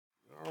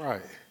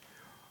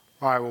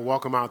All right, well,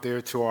 welcome out there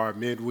to our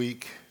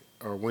midweek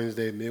or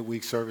Wednesday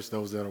midweek service,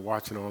 those that are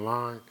watching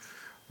online.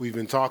 We've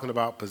been talking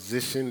about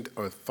positioned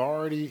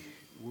authority.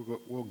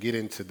 We'll get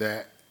into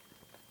that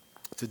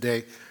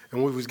today.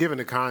 And we was given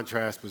a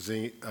contrast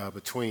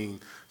between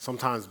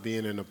sometimes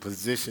being in a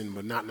position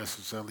but not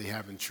necessarily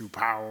having true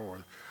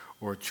power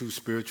or true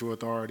spiritual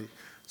authority.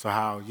 So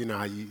how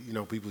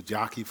people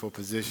jockey for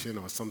position,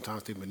 or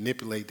sometimes they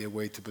manipulate their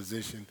way to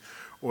position,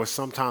 or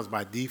sometimes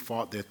by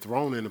default they're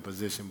thrown in a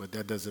position, but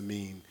that doesn't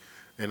mean.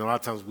 And a lot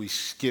of times we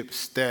skip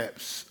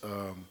steps,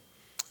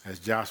 as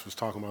Josh was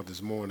talking about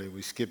this morning.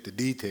 We skip the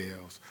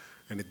details,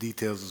 and the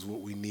details is what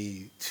we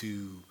need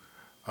to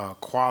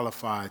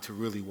qualify to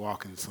really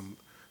walk in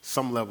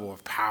some level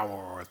of power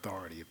or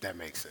authority, if that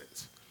makes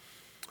sense.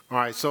 All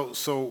right,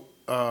 so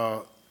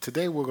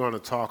today we're going to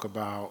talk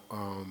about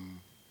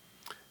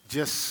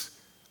just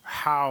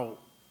how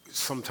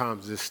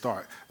sometimes this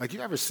starts. Like,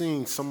 you ever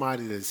seen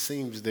somebody that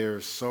seems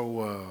they're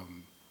so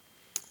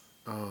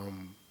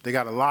they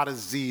got a lot of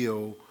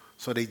zeal,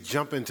 so they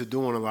jump into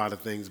doing a lot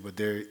of things, but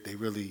they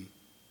really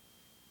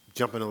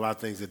jump into a lot of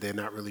things that they're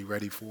not really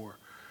ready for?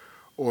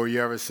 Or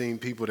you ever seen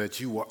people that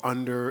you were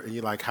under, and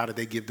you're like, how did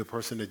they give the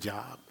person a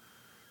job?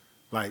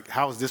 Like,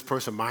 how is this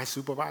person my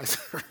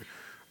supervisor?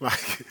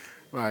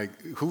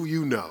 like who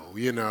you know?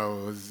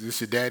 Is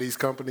this your daddy's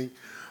company?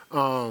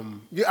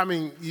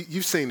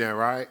 You've seen that,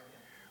 right?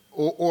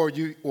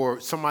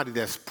 Or somebody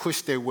that's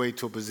pushed their way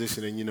to a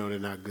position, and they're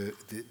not good.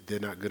 They're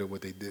not good at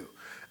what they do.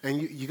 And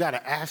you got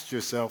to ask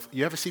yourself,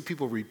 you ever see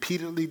people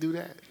repeatedly do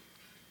that?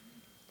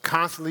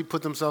 Constantly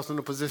put themselves in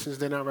the positions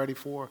they're not ready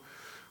for?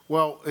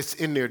 Well, it's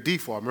in their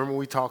default. Remember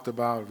we talked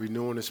about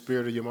renewing the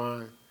spirit of your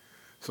mind?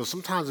 So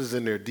sometimes it's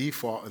in their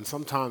default, and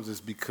sometimes it's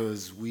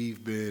because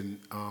we've been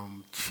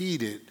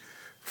cheated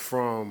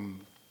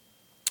from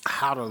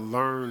how to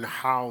learn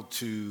how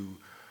to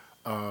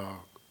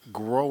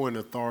grow in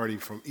authority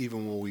from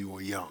even when we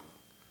were young.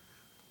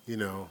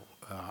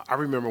 I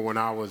remember when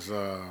I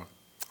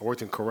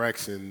worked in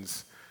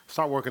corrections.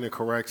 Started working in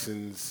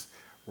corrections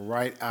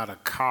right out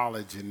of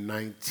college in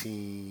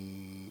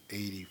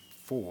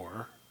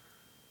 1984.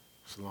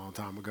 It's a long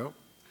time ago.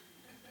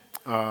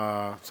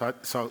 So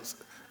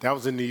that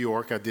was in New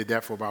York. I did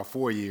that for about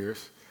 4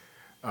 years.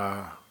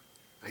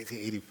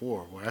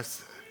 1984. Well,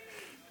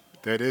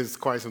 that is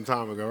quite some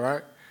time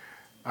ago,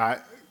 right?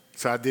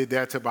 So I did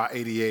that to about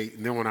 88,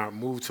 and then when I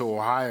moved to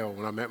Ohio,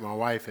 when I met my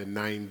wife in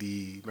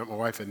 92.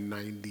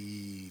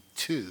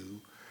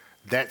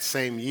 That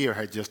same year, I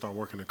had just started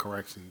working in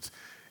corrections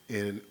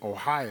in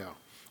Ohio.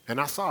 And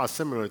I saw a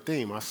similar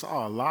theme. I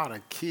saw a lot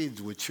of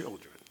kids with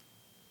children.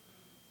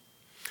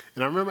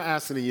 And I remember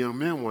asking the young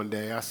men one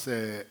day, I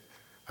said,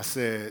 a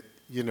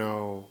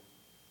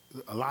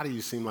lot of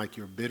you seem like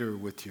you're bitter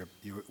with your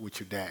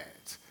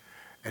dads.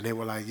 And they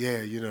were like,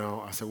 yeah,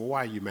 I said, well,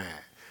 why are you mad?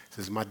 He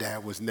says, my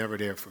dad was never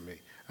there for me.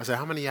 I said,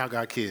 how many of y'all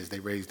got kids? They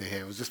raised their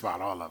hand. It was just about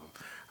all of them.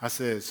 I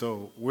said,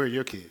 so where are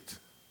your kids?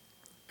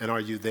 And are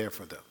you there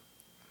for them?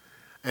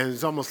 And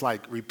it's almost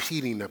like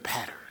repeating a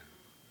pattern.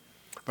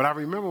 But I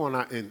remember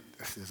and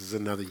this is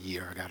another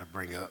year I got to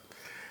bring up.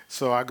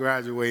 So I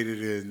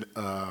graduated in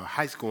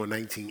high school in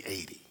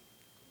 1980.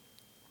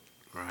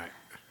 Right.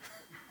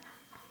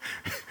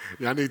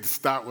 Y'all need to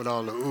stop with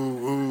all the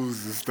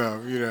oohs and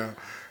stuff,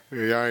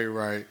 Y'all ain't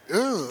right.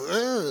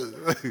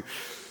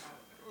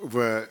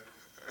 But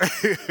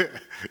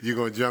you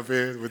going to jump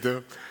in with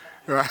them?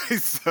 Right?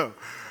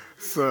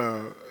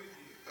 So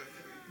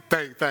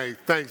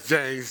Thanks,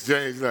 James.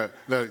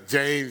 Look,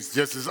 James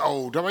just as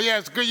old. I'm like, yeah,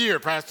 it's a good year,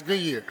 Pastor,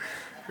 good year.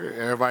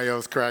 Everybody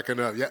else cracking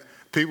up. Yeah,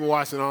 people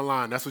watching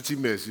online, that's what you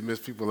miss. You miss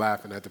people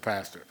laughing at the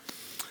pastor.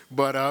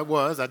 But I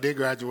did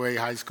graduate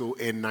high school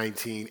in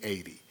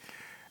 1980.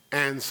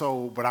 And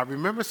so, but I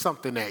remember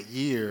something that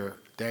year,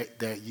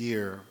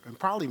 and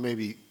probably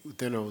maybe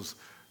within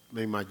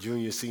maybe my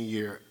junior, senior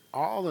year,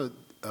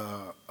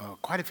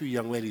 quite a few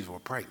young ladies were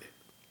pregnant.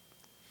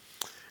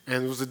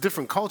 And it was a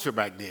different culture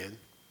back then.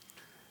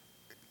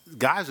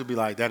 Guys would be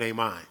like, that ain't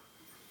mine,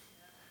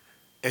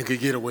 and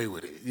could get away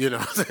with it.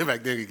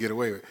 Back then could get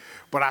away with it.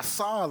 But I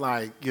saw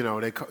they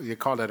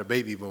call that a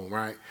baby boom,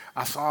 right?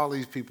 I saw all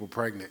these people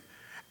pregnant.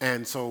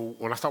 And so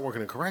when I started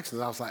working in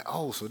corrections, I was like,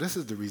 oh, so this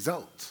is the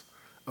results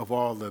of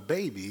all the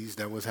babies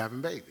that was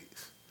having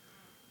babies,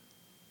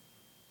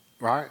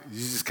 right? You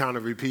just kind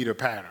of repeat a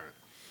pattern.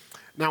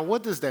 Now,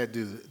 what does that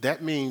do?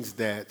 That means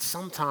that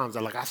sometimes,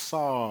 like, I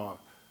saw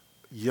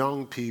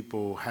young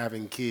people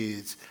having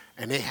kids,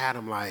 and they had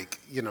them they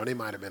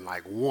might have been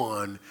like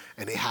one,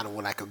 and they had them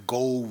with like a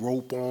gold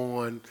rope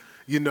on.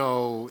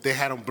 They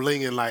had them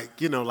blinging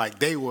like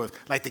they was,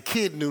 like the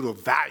kid knew the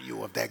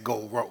value of that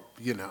gold rope,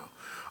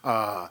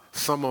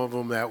 Some of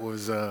them that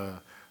was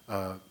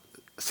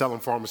selling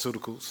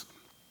pharmaceuticals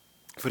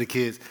for the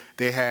kids.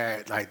 They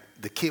had, like,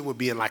 the kid would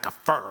be in like a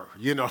fur,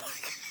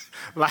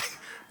 like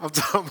I'm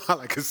talking about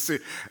like a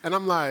suit. And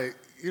I'm like,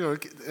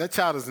 that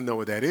child doesn't know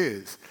what that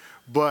is.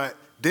 But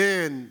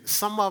then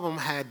some of them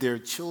had their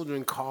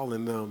children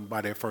calling them by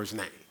their first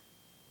name.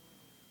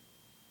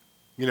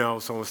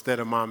 So instead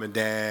of mom and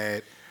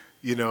dad,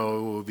 it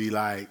would be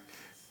like,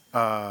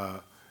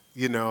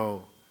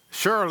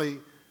 Shirley,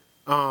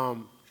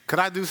 could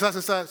I do such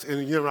and such?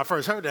 And, when I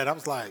first heard that, I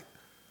was like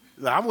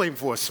I'm waiting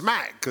for a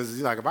smack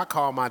because, if I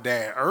called my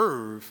dad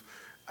Irv,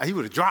 he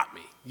would have dropped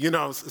me,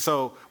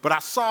 So, but I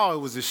saw it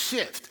was a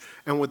shift.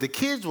 And what the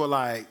kids were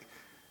like,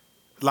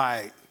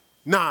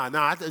 nah,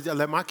 I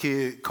let my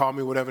kid call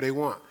me whatever they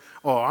want.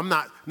 Or I'm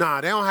not,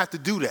 they don't have to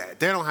do that.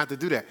 They don't have to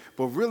do that.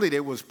 But really,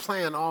 they was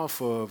playing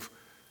off of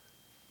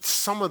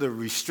some of the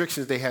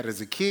restrictions they had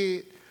as a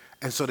kid.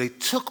 And so they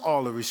took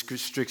all the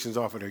restrictions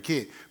off of their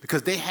kid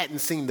because they hadn't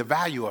seen the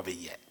value of it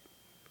yet,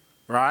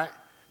 right?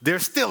 They're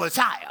still a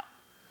child,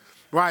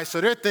 right? So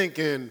they're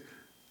thinking,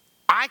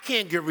 I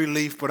can't get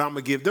relief, but I'm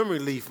going to give them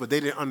relief. But they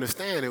didn't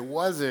understand it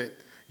wasn't,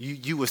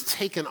 you was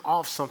taking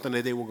off something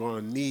that they were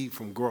going to need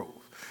from growth.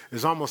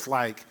 It's almost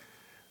like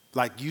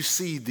you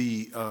see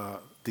the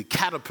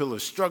caterpillar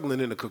struggling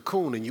in a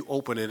cocoon and you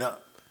open it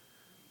up.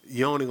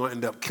 You're only going to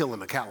end up killing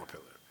the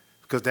caterpillar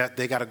because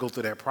they got to go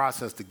through that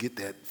process to get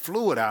that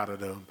fluid out of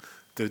them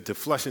to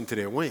flush into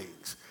their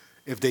wings.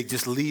 If they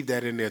just leave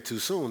that in there too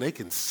soon, they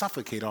can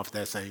suffocate off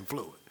that same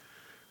fluid,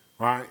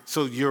 right?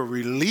 So your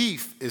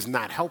relief is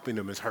not helping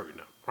them, it's hurting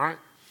them, right?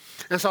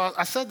 And so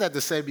I said that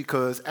to say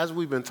because as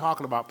we've been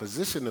talking about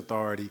position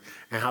authority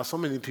and how so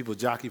many people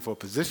jockey for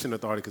position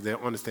authority because they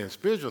don't understand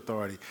spiritual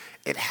authority,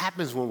 it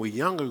happens when we're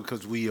younger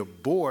because we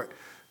abort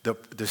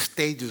the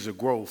stages of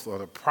growth or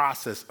the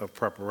process of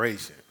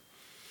preparation.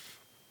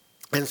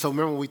 And so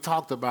remember we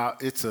talked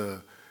about it's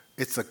a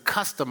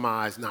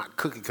customized, not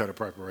cookie cutter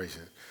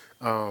preparation.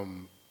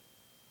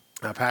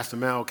 Pastor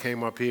Mel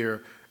came up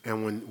here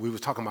and when we was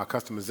talking about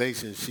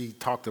customization, she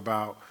talked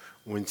about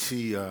when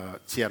she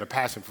had a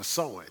passion for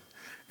sewing.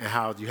 And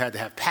how you had to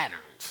have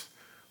patterns,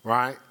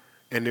 right?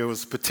 And there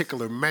was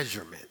particular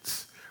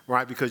measurements,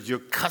 right? Because you're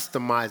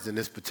customizing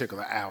this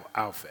particular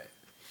outfit.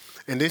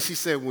 And then she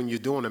said when you're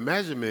doing the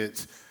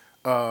measurements,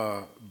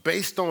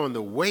 based on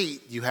the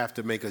weight, you have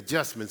to make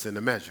adjustments in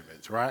the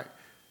measurements, right?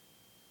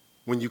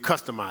 When you're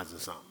customizing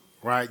something,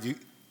 right?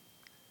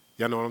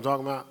 Y'all know what I'm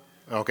talking about?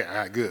 Okay, all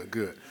right,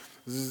 good.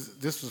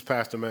 This was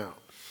Pastor Mel.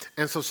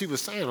 And so she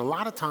was saying a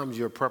lot of times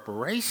your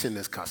preparation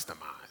is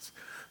customized.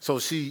 So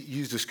she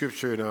used the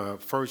scripture in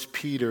 1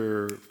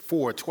 Peter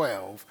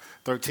 4:12,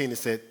 13. It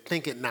said,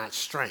 think it not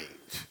strange,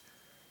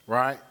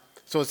 right?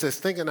 So it says,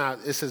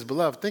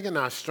 beloved, think it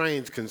not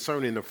strange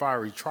concerning the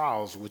fiery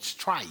trials which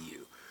try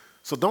you.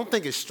 So don't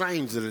think it's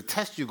strange that a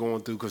test you're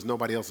going through because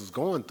nobody else is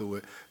going through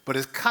it, but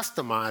it's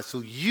customized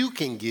so you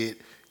can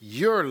get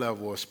your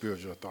level of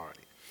spiritual authority.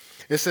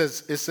 It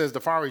says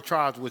the fiery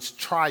trials which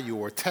try you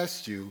or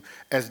test you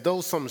as though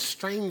some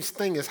strange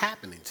thing is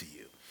happening to you.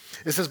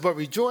 It says, but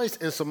rejoice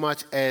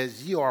insomuch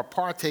as ye are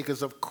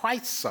partakers of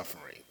Christ's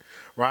suffering,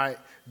 right?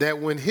 That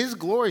when his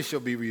glory shall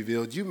be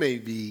revealed, you may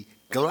be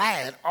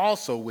glad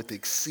also with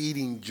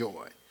exceeding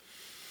joy.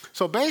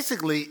 So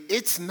basically,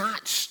 it's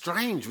not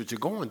strange what you're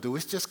going through.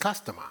 It's just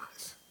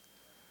customized.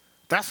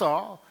 That's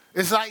all.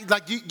 It's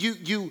like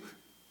you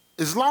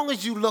as long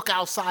as you look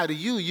outside of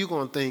you, you're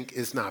going to think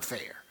it's not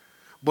fair.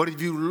 But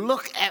if you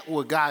look at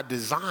what God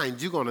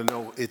designed, you're going to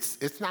know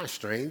it's not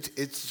strange.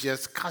 It's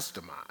just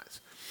customized.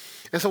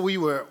 And so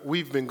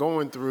we've been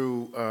going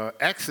through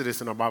Exodus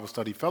in our Bible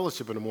study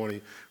fellowship in the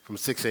morning from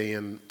 6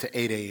 a.m. to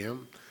 8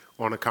 a.m.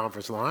 on the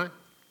conference line.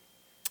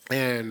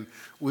 And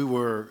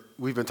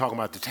we've been talking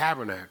about the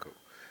tabernacle.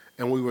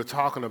 And we were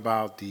talking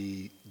about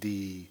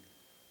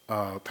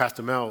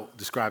Pastor Mel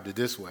described it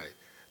this way.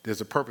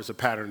 There's a purpose, a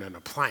pattern, and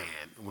a plan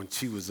when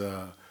she was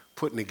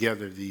putting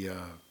together the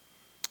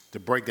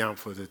breakdown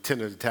for the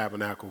tent of the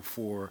tabernacle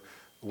for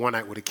One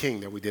Night with a King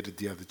that we did at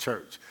the other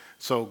church.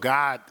 So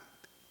God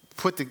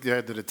put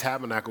together the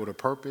tabernacle with a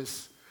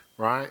purpose,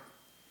 right?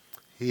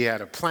 He had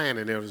a plan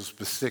and there was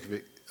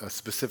a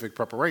specific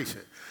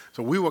preparation.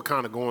 So we were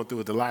kind of going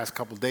through it the last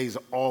couple of days,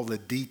 all the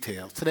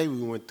details. Today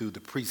we went through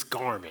the priest's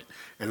garment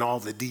and all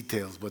the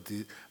details, but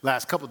the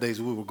last couple of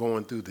days we were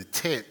going through the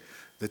tent,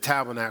 the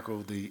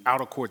tabernacle, the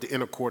outer court, the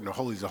inner court, and the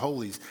holies of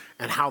holies,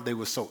 and how they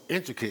were so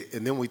intricate.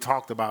 And then we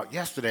talked about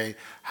yesterday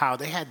how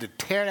they had to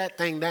tear that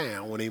thing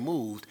down when they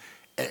moved,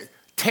 and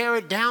tear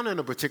it down in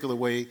a particular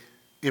way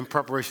in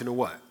preparation to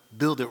what?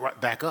 Build it right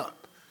back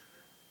up.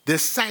 The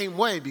same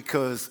way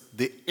because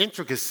the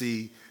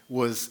intricacy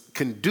was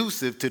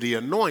conducive to the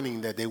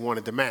anointing that they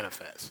wanted to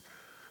manifest.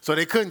 So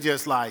they couldn't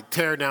just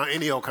tear it down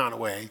any old kind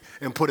of way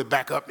and put it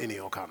back up any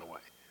old kind of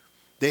way.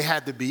 They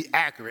had to be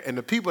accurate. And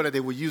the people that they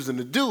were using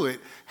to do it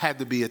had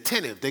to be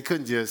attentive. They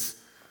couldn't just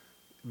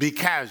be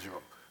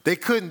casual. They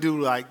couldn't do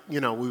we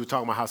were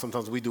talking about how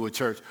sometimes we do at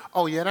church.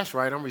 Oh, yeah, that's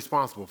right. I'm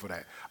responsible for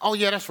that. Oh,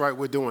 yeah, that's right.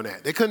 We're doing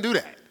that. They couldn't do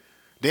that.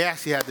 They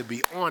actually had to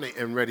be on it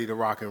and ready to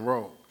rock and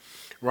roll,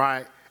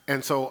 right?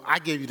 And so I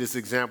gave you this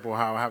example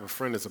how I have a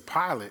friend that's a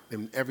pilot,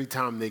 and every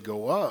time they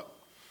go up,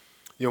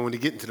 when they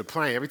get into the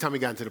plane, every time he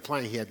got into the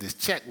plane, he had this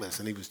checklist,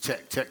 and he was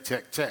check.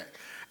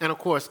 And, of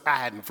course, I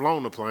hadn't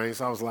flown the plane,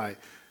 so I was like,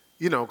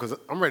 because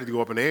I'm ready to go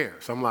up in the air.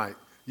 So I'm like,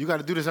 you got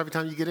to do this every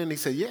time you get in? He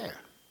said, yeah.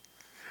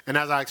 And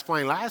as I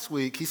explained last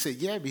week, he said,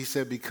 yeah, but he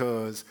said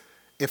because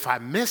if I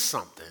miss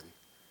something,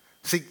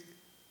 see,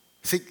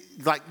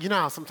 like, you know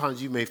how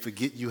sometimes you may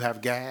forget you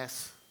have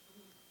gas?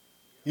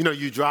 You know,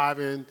 you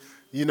driving,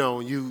 you know,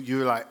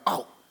 you're like,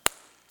 oh,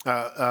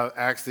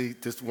 actually,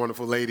 this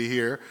wonderful lady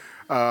here,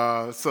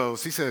 so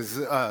she says,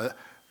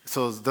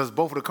 so does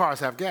both of the cars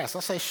have gas? I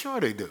say, sure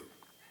they do.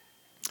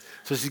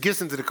 So she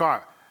gets into the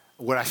car.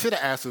 What I should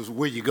have asked was,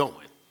 where you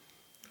going?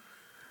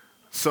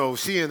 So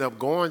she ended up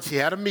going, she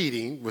had a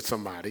meeting with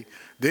somebody.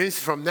 Then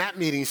from that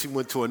meeting, she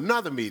went to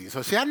another meeting.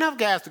 So she had enough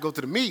gas to go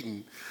to the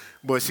meeting,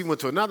 but she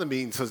went to another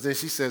meeting. So then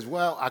she says,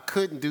 well, I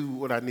couldn't do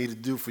what I needed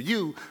to do for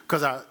you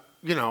because I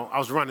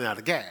was running out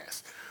of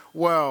gas.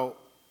 Well,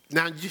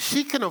 now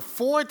she can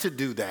afford to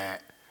do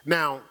that.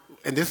 Now,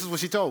 and this is what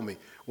she told me.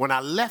 When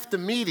I left the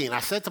meeting, I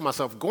said to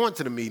myself, going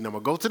to the meeting, I'm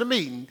going to go to the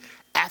meeting.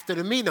 After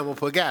the meeting, I'm going to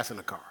put gas in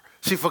the car.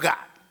 She forgot.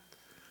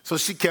 So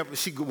she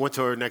went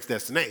to her next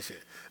destination.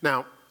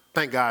 Now,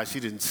 thank God she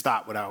didn't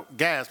stop without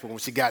gas, but when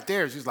she got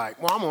there, she's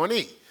like, well, I'm on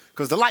E,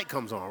 because the light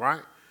comes on,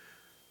 right?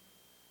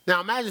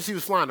 Now, imagine she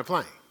was flying the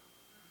plane.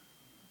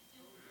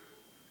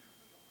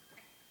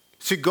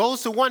 She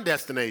goes to one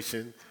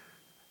destination,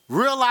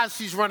 realizes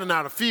she's running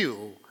out of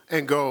fuel,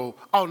 and go,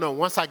 oh, no,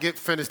 once I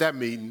finish that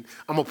meeting,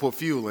 I'm going to put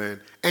fuel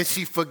in. And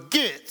she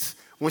forgets,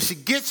 when she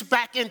gets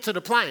back into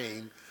the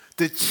plane,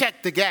 to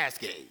check the gas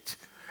gauge.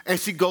 And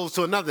she goes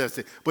to another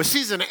destination. But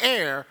she's in the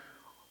air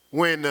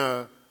when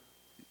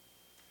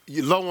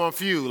you're low on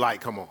fuel,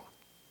 like, come on.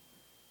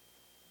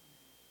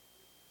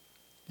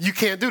 You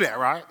can't do that,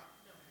 right?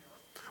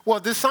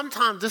 Well,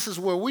 sometimes this is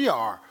where we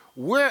are.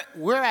 We're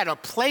at a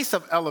place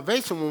of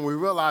elevation when we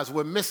realize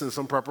we're missing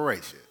some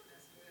preparation.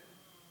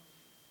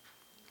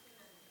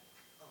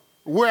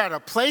 We're at a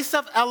place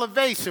of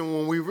elevation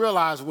when we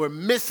realize we're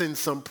missing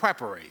some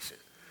preparation.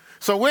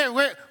 So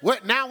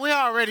now we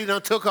already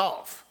done took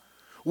off.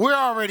 We're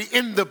already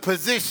in the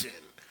position.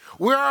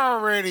 We're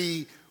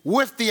already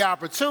with the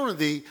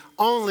opportunity.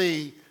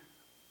 Only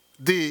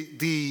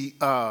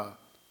the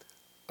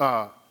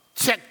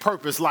check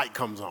purpose light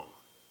comes on.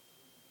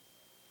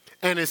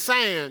 And it's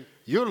saying,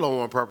 you're low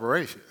on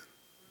preparation.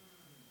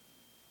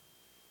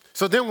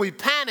 So then we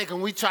panic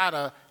and we try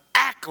to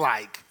act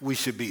like we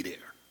should be there.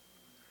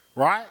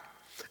 Right?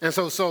 And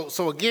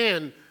so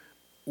again,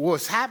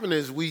 what's happening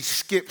is we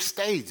skip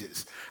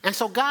stages. And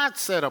so God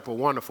set up a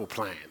wonderful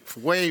plan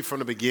way from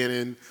the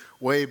beginning,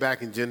 way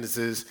back in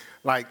Genesis.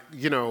 Like,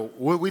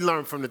 what we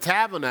learned from the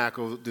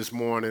tabernacle this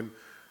morning,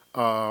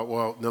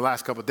 in the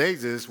last couple of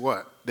days is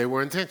what? They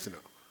were intentional.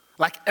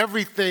 Like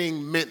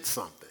everything meant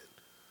something.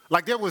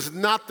 Like there was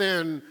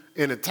nothing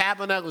in the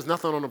tabernacle, was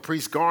nothing on the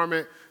priest's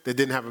garment that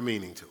didn't have a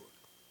meaning to it.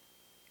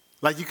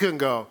 Like you couldn't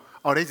go,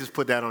 oh, they just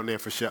put that on there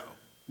for show.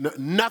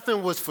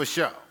 Nothing was for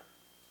show.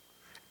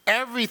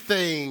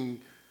 Everything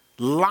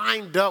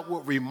lined up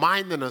with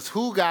reminding us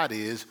who God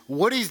is,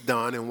 what he's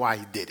done, and why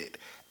he did it.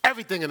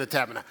 Everything in the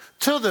tabernacle.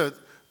 To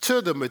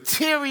the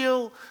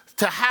material,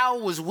 to how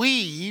it was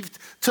weaved,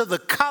 to the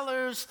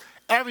colors,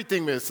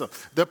 everything meant something.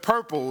 The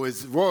purple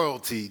is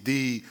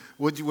royalty.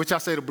 What y'all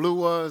say the blue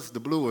was?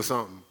 The blue was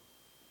something.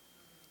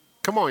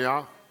 Come on,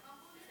 y'all.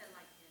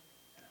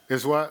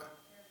 It's what?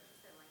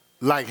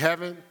 Like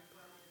heaven?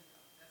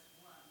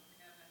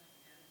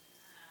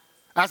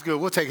 That's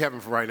good. We'll take heaven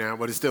for right now,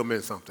 but it still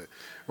meant something,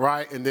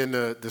 right? And then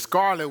the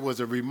scarlet was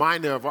a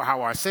reminder of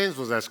how our sins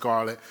was that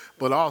scarlet,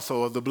 but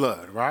also of the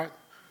blood, right?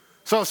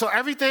 So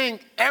everything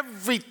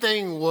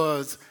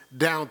was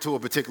down to a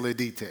particular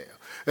detail.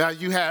 Now,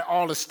 you had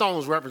all the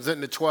stones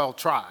representing the 12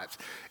 tribes.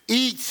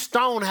 Each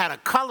stone had a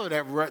color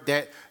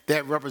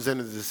that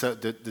represented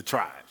the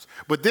tribes.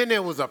 But then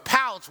there was a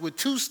pouch with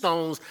 2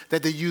 stones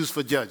that they used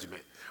for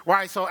judgment.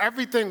 Right, so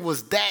everything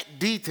was that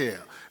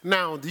detailed.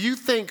 Now, do you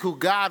think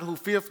God who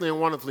fearfully and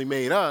wonderfully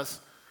made us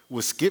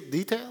would skip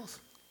details?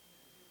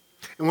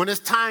 And when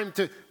it's time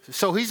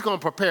so he's going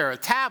to prepare a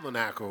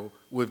tabernacle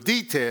with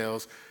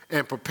details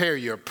and prepare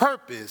your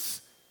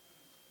purpose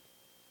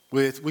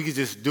we could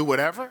just do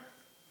whatever.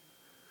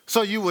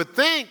 So you would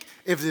think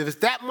if there's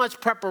that much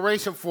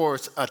preparation for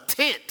a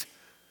tent,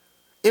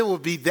 it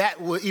would be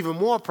even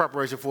more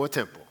preparation for a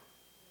temple.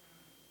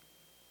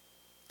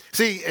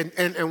 See,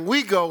 and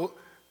we go,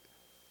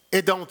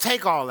 it don't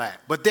take all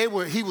that. But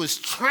he was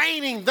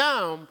training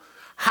them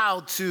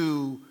how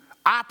to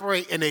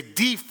operate in a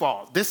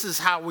default. This is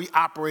how we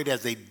operate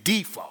as a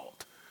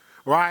default,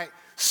 right?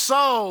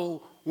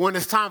 So when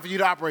it's time for you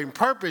to operate in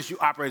purpose, you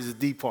operate as a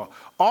default.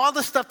 All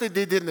the stuff that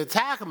they did in the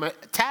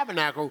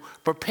tabernacle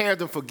prepared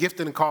them for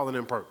gifting and calling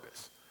and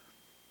purpose.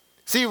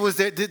 See,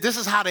 this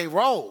is how they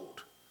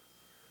rolled.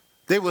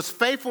 They was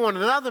faithful in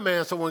another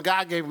man, so when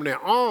God gave them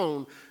their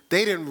own,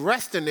 they didn't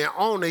rest in their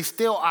own. They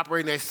still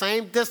operate in that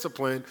same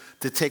discipline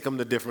to take them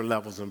to different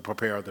levels and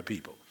prepare other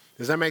people.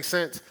 Does that make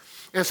sense?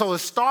 And so it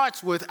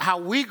starts with how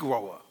we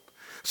grow up.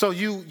 So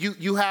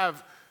you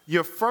have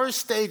your first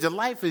stage of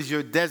life is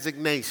your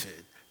designation.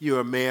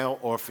 You're a male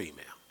or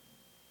female.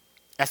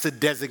 That's a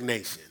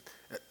designation.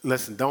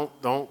 Listen,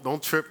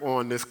 don't trip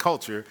on this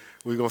culture.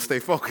 We're going to stay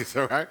focused,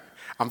 all right?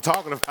 I'm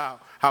talking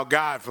about how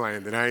God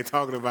planned it. I ain't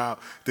talking about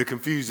the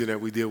confusion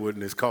that we deal with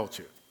in this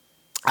culture.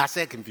 I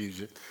said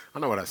confusion. I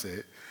know what I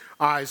said.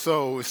 All right,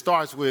 so it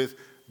starts with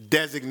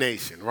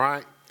designation,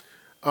 right?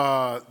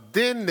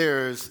 Then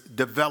there's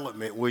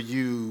development, where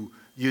you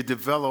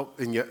develop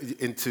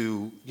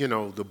into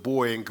the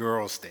boy and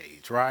girl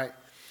stage, right?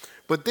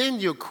 But then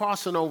you're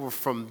crossing over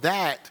from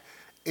that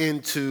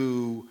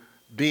into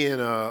being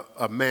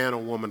a man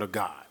or woman of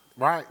God,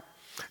 right?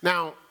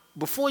 Now,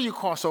 before you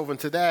cross over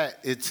into that,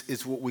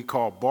 it's what we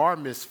call bar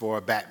mitzvah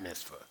or bat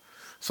mitzvah.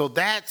 So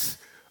that's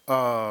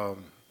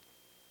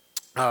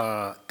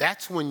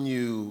when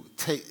you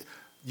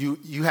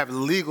have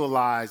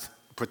legalized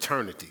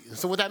paternity. And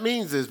so what that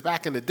means is,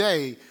 back in the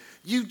day,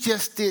 you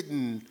just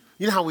didn't.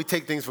 You know how we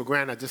take things for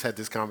granted? I just had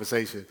this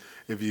conversation,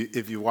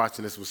 if you're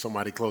watching this with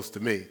somebody close to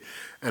me.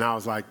 And I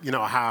was like,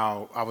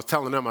 how I was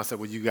telling them, I said,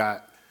 well,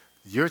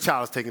 your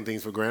child is taking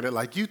things for granted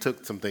like you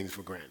took some things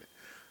for granted.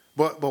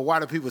 But why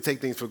do people take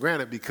things for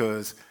granted?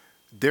 Because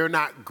they're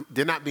not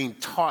being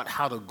taught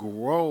how to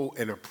grow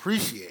and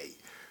appreciate.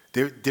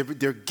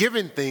 They're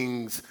given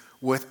things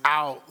with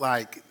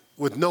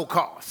no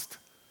cost.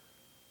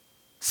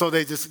 So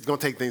they just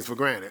gonna take things for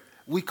granted.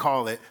 We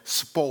call it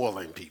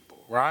spoiling people,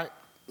 right?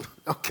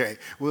 Okay,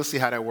 we'll see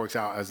how that works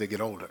out as they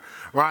get older,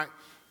 right?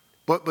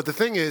 But the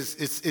thing is,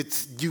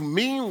 it's you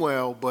mean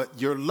well,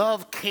 but your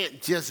love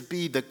can't just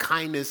be the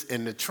kindness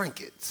and the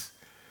trinkets.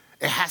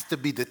 It has to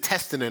be the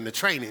testing and the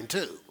training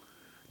too.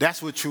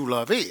 That's what true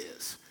love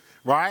is,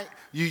 right?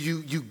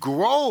 You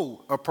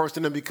grow a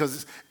person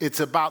because it's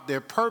about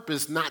their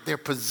purpose, not their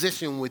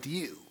position with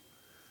you,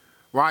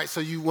 right?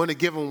 So you want to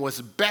give them what's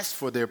best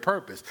for their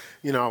purpose.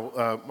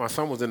 My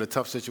son was in a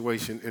tough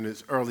situation in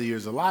his early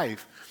years of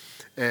life,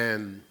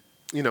 and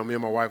me and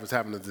my wife was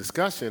having a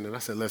discussion, and I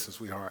said, listen,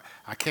 sweetheart,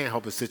 I can't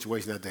help his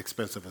situation at the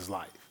expense of his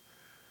life.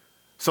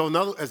 So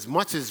as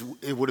much as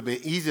it would have been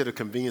easier to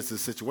convenience the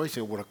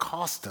situation, it would have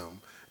cost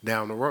him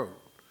down the road.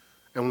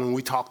 And when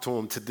we talk to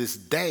him to this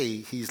day,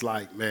 he's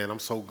like, man, I'm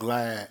so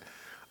glad.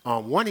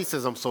 He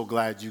says, I'm so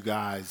glad you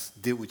guys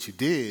did what you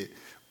did.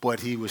 But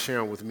he was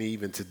sharing with me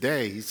even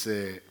today, he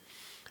said,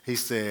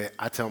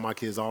 I tell my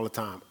kids all the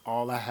time,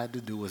 all I had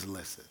to do was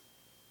listen.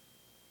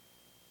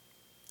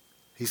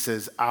 He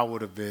says, I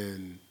would have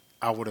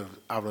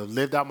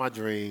lived out my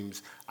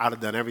dreams. I'd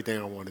have done everything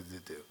I wanted to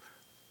do.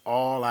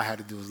 All I had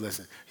to do was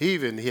listen. He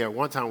had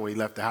one time when he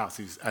left the house,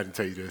 I didn't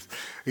tell you this.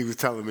 He was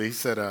telling me, he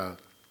said, I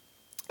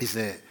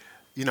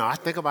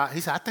think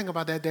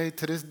about that day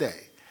to this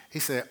day. He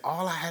said,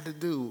 all I had to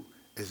do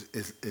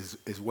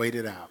is wait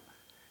it out.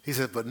 He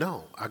said, but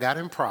no, I got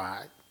in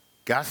pride,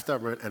 got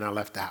stubborn, and I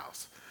left the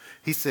house.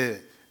 He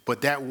said,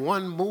 but that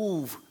one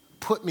move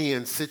put me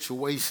in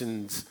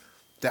situations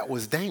that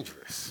was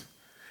dangerous.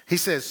 He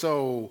said,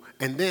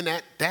 and then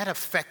that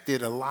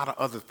affected a lot of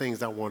other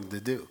things I wanted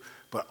to do.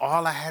 But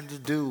all I had to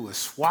do was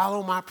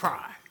swallow my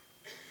pride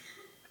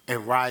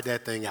and ride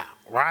that thing out,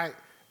 right?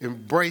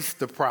 Embrace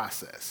the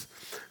process.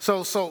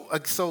 So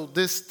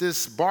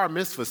this bar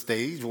mitzvah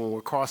stage, when we're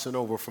crossing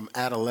over from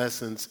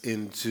adolescence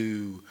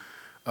into,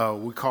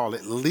 we call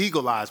it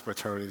legalized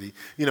paternity.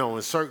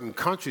 In certain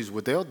countries,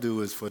 what they'll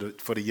do is for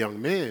the young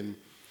men,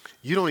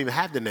 you don't even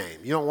have the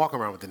name. You don't walk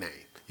around with the name.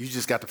 You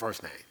just got the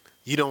first name.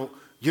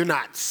 You're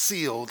not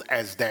sealed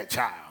as that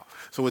child.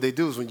 So what they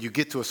do is, when you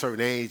get to a certain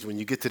age, when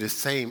you get to the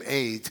same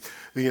age,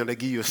 they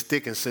give you a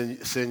stick and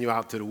send you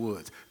out to the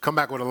woods. Come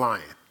back with a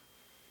lion.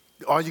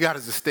 All you got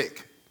is a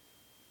stick.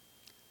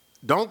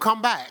 Don't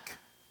come back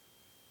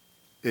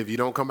if you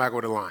don't come back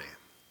with a lion.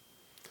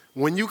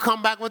 When you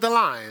come back with a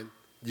lion,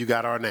 you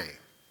got our name.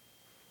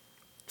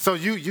 So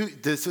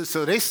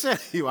so they send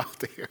you out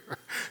there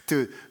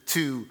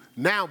to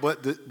now,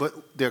 but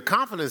their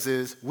confidence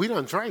is, we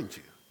done trained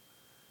you.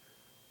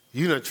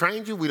 You done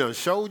trained you, we done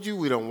showed you,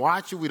 we done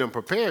watched you, we done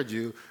prepared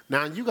you.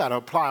 Now you got to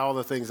apply all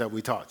the things that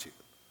we taught you.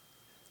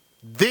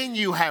 Then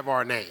you have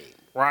our name,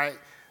 right?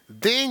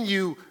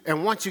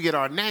 And once you get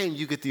our name,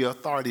 you get the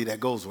authority that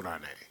goes with our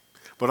name.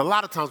 But a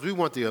lot of times we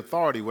want the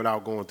authority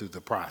without going through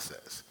the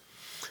process.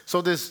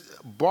 So this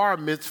bar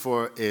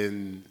mitzvah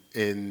in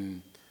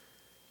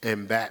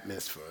bat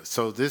mitzvah.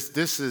 So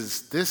this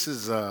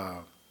is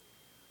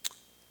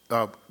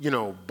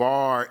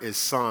bar is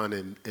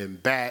son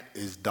and bat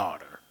is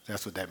daughter.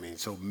 That's what that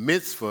means. So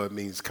mitzvah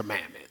means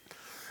commandment.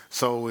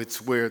 So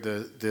it's where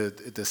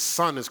the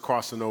son is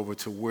crossing over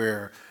to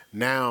where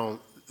now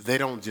they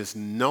don't just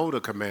know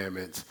the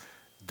commandments,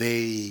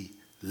 they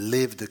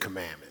live the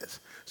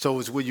commandments. So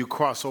it's where you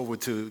cross over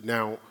to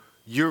now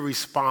you're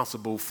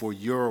responsible for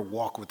your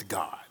walk with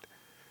God.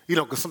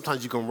 Because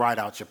sometimes you can write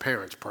out your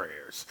parents'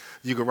 prayers.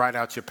 You can write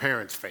out your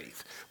parents'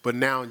 faith. But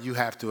now you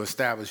have to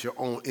establish your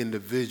own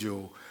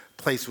individual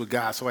place with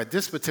God. So at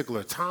this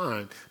particular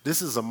time,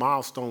 this is a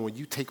milestone when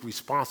you take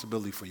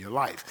responsibility for your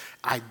life.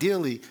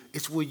 Ideally,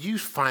 it's where you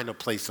find a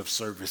place of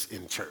service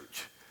in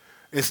church.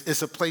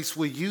 It's a place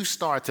where you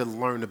start to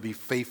learn to be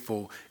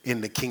faithful in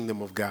the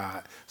kingdom of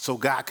God so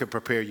God can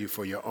prepare you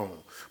for your own.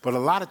 But a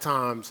lot of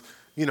times,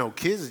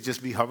 kids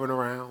just be hovering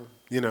around,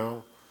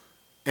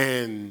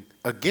 And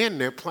again,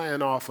 they're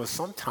playing off of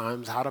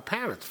sometimes how the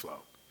parents flow.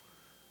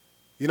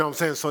 You know what I'm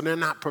saying? So they're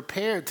not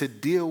prepared to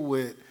deal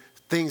with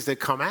things that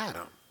come at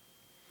them.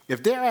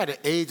 If they're at an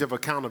age of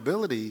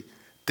accountability,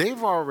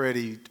 they've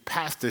already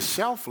passed the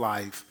shelf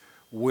life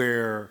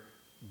where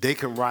they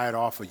can ride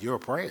off of your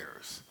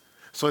prayers.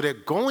 So they're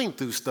going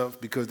through stuff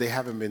because they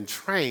haven't been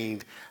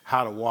trained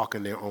how to walk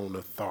in their own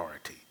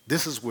authority.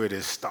 This is where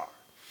they start.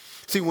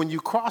 See, when you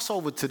cross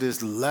over to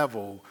this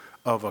level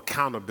of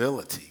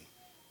accountability,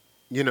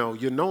 you know,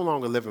 you're no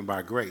longer living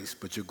by grace,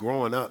 but you're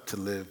growing up to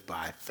live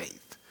by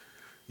faith.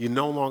 You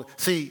no longer,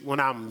 see, when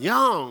I'm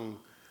young,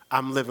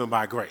 I'm living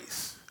by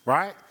grace,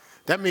 right?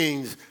 That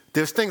means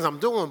there's things I'm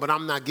doing, but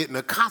I'm not getting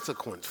a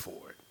consequence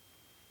for it.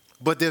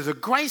 But there's a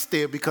grace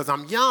there because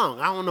I'm young.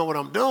 I don't know what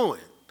I'm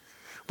doing.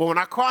 But when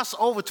I cross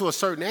over to a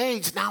certain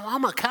age, now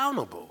I'm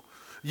accountable.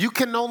 You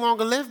can no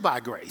longer live by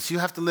grace. You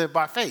have to live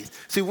by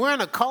faith. See, we're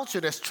in a culture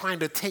that's trying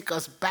to take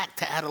us back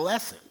to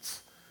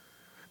adolescence.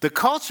 The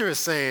culture is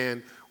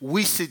saying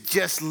we should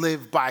just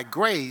live by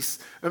grace.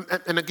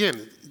 And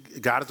again,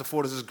 God has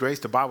afforded us grace.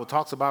 The Bible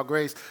talks about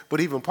grace.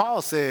 But even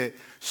Paul said,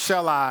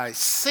 shall I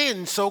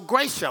sin so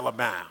grace shall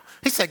abound?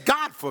 He said,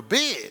 God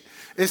forbid.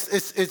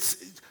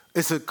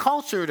 It's a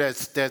culture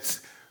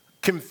that's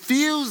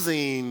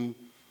confusing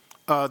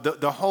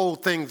the whole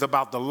things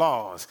about the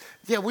laws.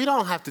 Yeah, we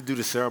don't have to do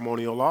the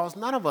ceremonial laws.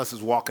 None of us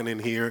is walking in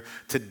here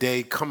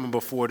today coming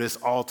before this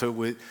altar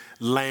with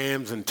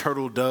lambs and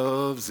turtle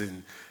doves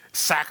and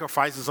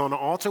sacrifices on the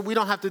altar. We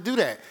don't have to do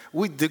that.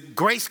 The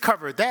grace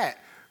covered that.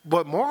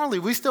 But morally,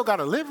 we still got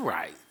to live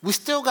right. We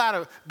still got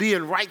to be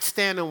in right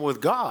standing with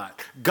God.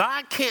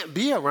 God can't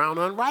be around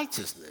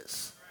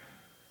unrighteousness.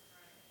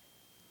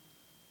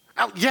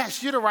 Oh,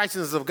 yes, you're the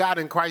righteousness of God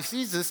in Christ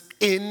Jesus,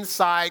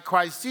 inside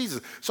Christ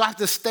Jesus. So I have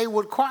to stay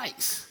with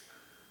Christ.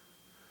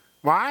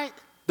 Right?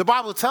 The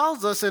Bible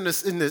tells us in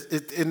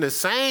the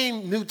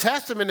same New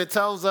Testament, it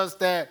tells us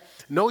that,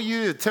 know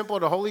you the temple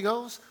of the Holy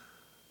Ghost?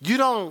 You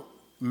don't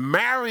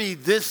marry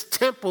this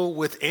temple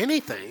with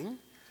anything.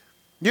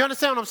 You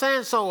understand what I'm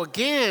saying? So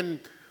again,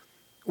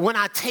 when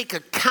I take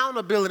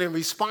accountability and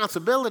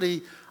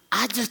responsibility,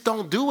 I just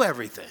don't do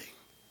everything.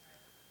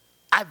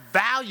 I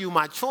value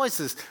my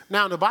choices.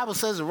 Now, the Bible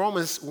says in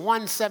Romans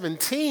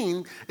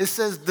 1:17, it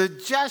says, the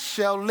just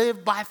shall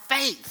live by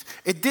faith.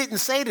 It didn't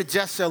say the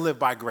just shall live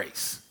by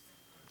grace.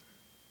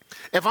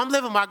 If I'm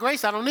living by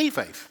grace, I don't need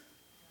faith.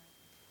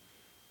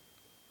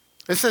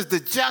 It says the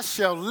just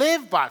shall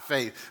live by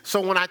faith. So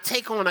when I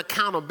take on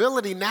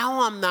accountability,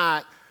 now I'm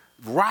not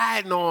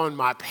riding on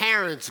my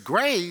parents'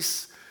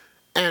 grace,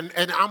 and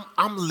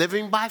I'm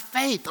living by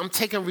faith. I'm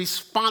taking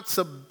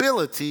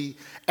responsibility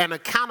and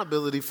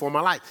accountability for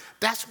my life.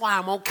 That's why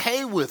I'm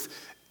okay with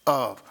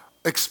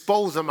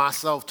exposing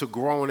myself to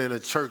growing in a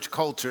church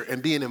culture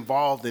and being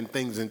involved in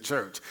things in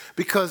church,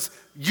 because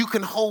you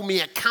can hold me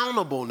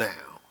accountable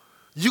now.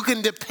 You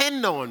can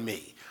depend on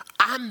me.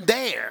 I'm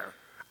there.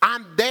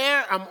 I'm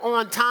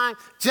on time,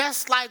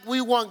 just like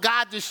we want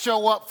God to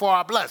show up for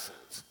our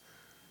blessings.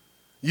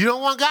 You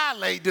don't want God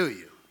late, do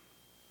you?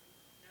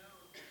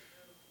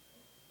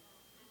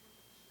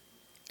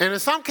 And in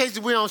some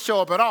cases, we don't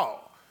show up at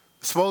all.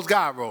 Suppose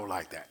God rolled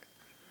like that,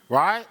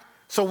 right?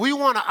 So we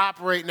want to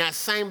operate in that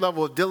same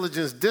level of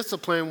diligence,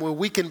 discipline, where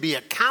we can be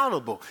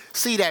accountable.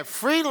 See, that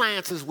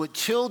freelance is what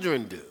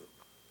children do.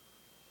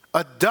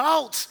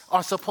 Adults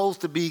are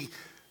supposed to be,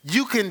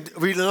 you can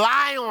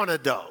rely on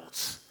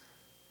adults.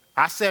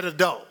 I said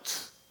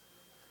adults.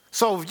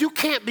 So if you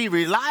can't be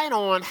relied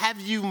on,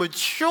 have you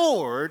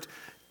matured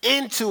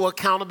into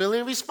accountability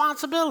and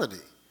responsibility?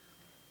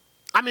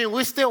 I mean,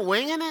 we're still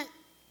winging it.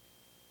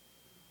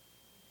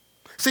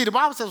 See, the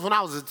Bible says when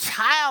I was a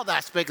child, I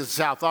spake as a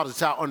child, thought as a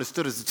child,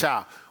 understood as a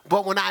child.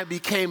 But when I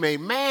became a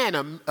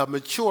man, a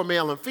mature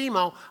male and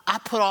female, I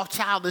put off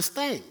childish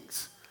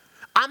things.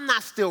 I'm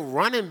not still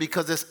running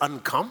because it's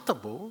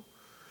uncomfortable,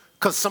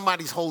 because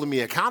somebody's holding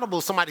me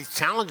accountable, somebody's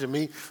challenging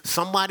me,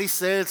 somebody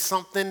said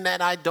something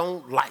that I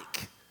don't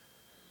like.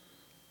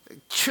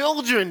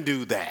 Children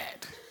do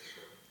that,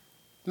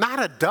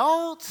 not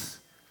adults.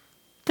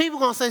 People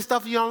going to say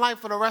stuff you don't like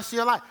for the rest of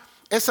your life.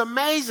 It's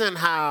amazing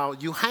how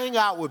you hang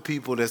out with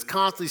people that's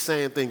constantly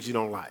saying things you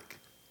don't like.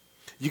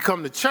 You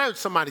come to church,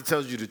 somebody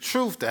tells you the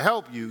truth to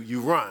help you,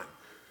 you run.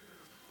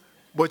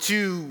 But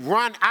you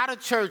run out of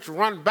church,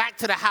 run back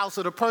to the house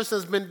of the person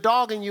that's been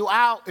dogging you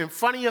out in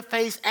front of your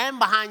face and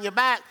behind your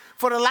back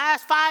for the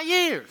last 5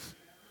 years.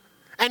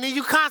 And then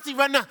you constantly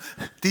run down,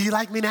 do you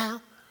like me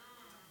now?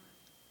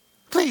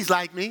 Please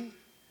like me.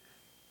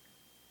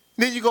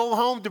 Then you go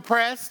home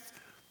depressed.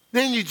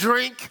 Then you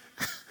drink.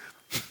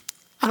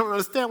 I don't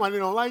understand why they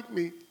don't like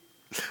me.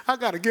 I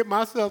got to get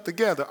myself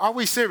together. Are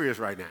we serious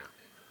right now?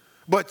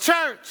 But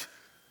church,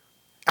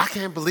 I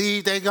can't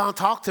believe they going to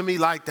talk to me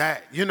like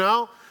that, you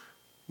know?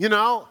 You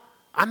know,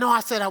 I know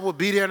I said I would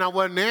be there and I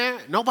wasn't there.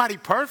 Nobody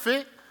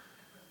perfect,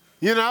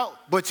 you know,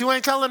 but you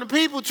ain't telling the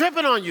people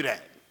tripping on you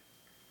that.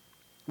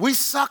 We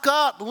suck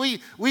up. We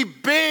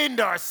bend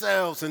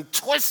ourselves and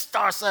twist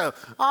ourselves,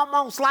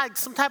 almost like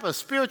some type of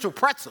spiritual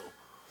pretzel.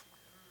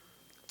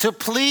 to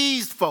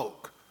please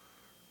folk.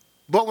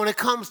 But when it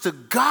comes to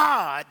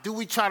God, do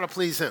we try to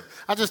please him?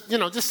 I just,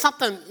 just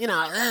something,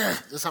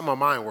 that's how my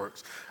mind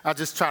works. I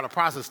just try to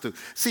process through.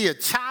 See, a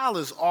child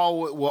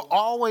will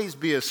always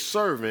be a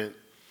servant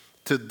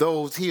to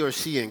those he or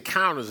she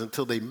encounters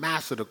until they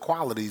master the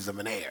qualities of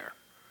an heir.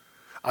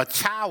 A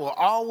child will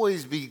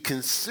always be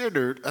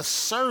considered a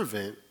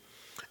servant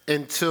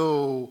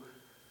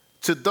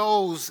to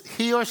those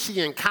he or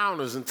she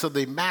encounters until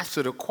they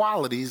master the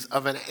qualities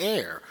of an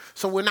heir.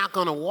 So we're not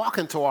going to walk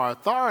into our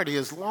authority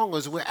as long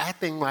as we're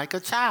acting like a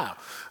child.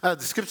 The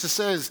scripture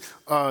says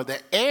the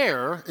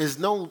heir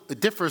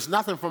differs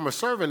nothing from a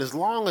servant as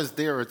long as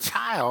they're a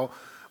child,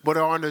 but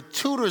are under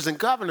tutors and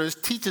governors,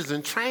 teachers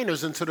and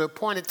trainers until the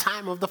appointed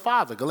time of the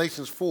Father.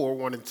 Galatians 4,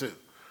 1 and 2.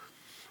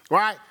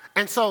 Right?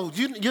 And so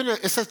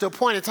it says the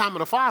appointed time of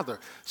the Father.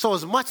 So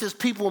as much as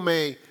people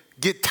may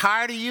get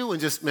tired of you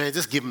and just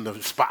give them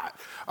the spot.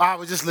 I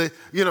would just you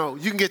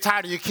can get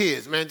tired of your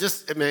kids,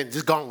 just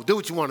go on, do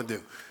what you want to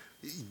do.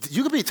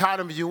 You can be tired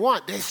of them if you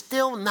want. They're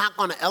still not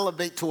going to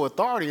elevate to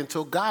authority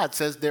until God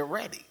says they're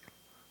ready.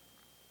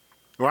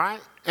 Right?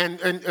 And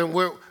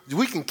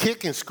we can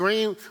kick and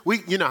scream.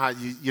 You know how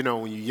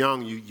when you're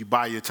young, you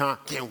buy your time.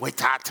 Can't wait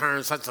till I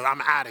turn such that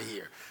I'm out of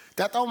here.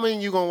 That don't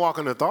mean you're going to walk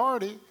in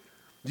authority.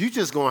 You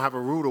just going to have a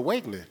rude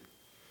awakening.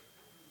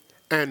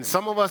 And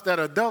some of us that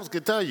are adults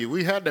can tell you,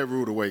 we had that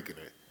rude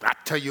awakening. I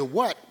tell you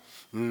what,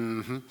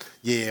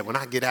 yeah, when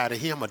I get out of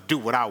here, I'm going to do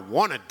what I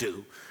want to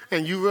do.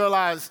 And you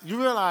realize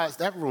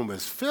that room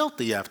is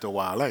filthy after a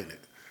while, ain't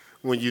it?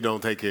 When you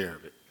don't take care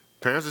of it.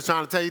 Parents are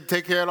trying to tell you to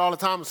take care of it all the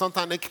time, and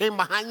sometimes they came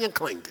behind you and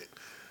cleaned it.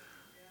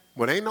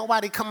 But ain't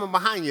nobody coming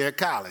behind you at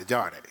college,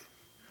 are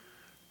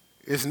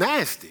they? It's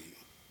nasty,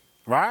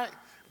 right?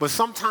 But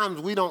sometimes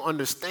we don't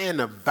understand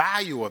the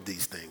value of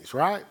these things,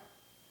 right?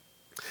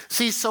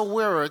 See, so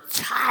we're a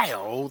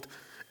child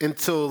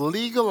until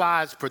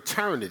legalized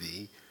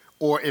paternity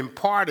or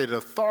imparted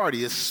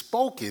authority is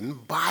spoken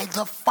by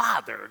the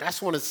Father.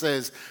 That's when it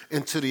says,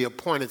 into the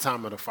appointed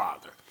time of the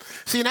Father.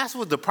 See, that's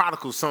what the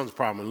prodigal son's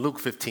problem in Luke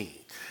 15.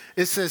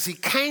 It says he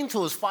came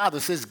to his father,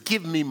 says,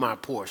 give me my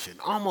portion.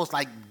 Almost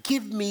like,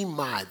 give me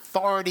my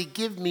authority,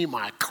 give me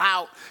my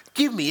clout,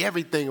 give me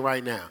everything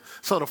right now.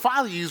 So the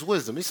father used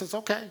wisdom. He says,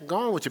 okay, go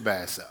on with your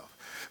bad self.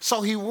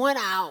 So he went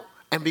out,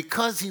 and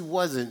because he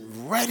wasn't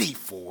ready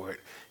for it,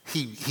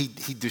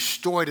 he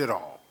destroyed it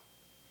all.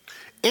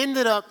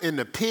 Ended up in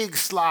the pig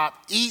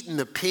slop, eating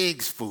the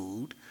pig's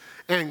food,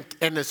 and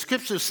the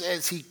scripture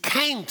says he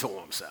came to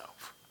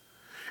himself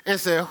and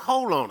said,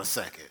 hold on a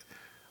second.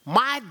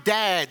 My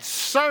dad's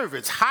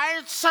servants,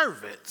 hired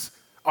servants,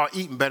 are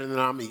eating better than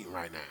I'm eating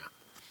right now.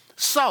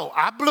 So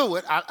I blew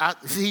it.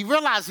 He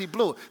realized he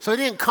blew it. So he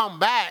didn't come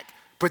back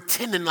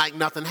pretending like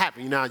nothing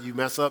happened. You know how you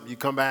mess up, you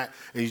come back,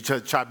 and you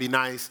try to be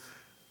nice.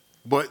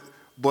 But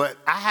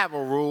I have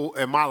a rule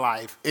in my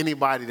life,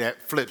 anybody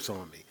that flips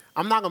on me,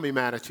 I'm not going to be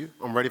mad at you.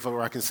 I'm ready for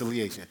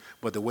reconciliation.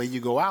 But the way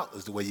you go out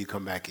is the way you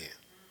come back in.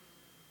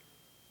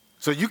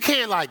 So you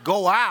can't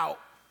go out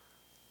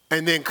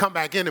and then come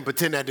back in and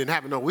pretend that didn't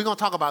happen. No, we're going to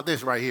talk about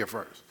this right here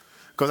first.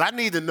 Because I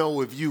need to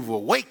know if you've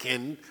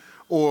awakened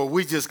or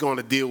we just going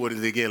to deal with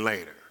it again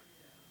later.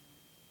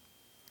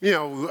 Me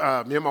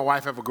and my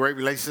wife have a great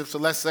relationship. So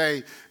let's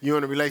say you're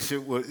in a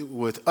relationship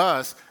with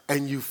us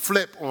and you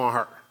flip on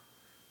her.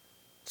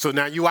 So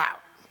now you out.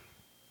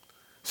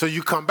 So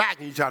you come back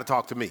and you try to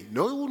talk to me.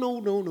 No.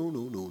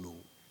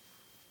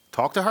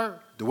 Talk to her.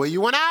 The way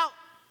you went out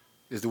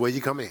is the way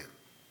you come in.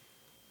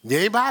 You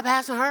ain't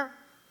bypassing her.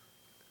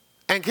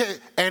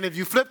 And if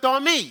you flipped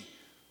on me,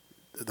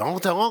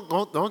 don't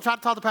try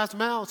to talk to Pastor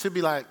Mel. She'll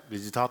be like,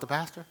 did you talk to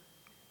Pastor?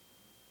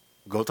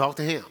 Go talk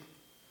to him.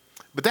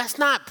 But that's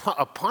not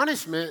a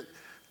punishment.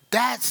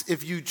 That's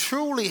if you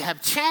truly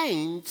have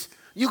changed,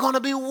 you're going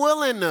to be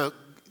willing to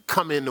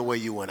come in the way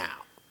you went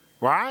out,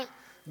 right?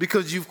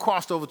 Because you've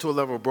crossed over to a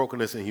level of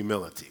brokenness and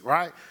humility,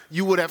 right?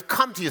 You would have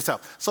come to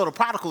yourself. So the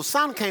prodigal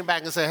son came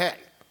back and said, hey,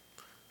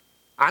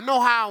 I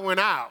know how I went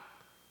out.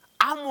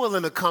 I'm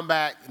willing to come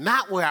back,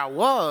 not where I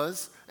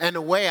was and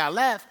the way I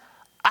left.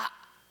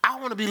 I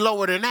want to be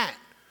lower than that.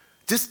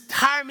 Just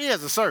hire me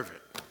as a servant.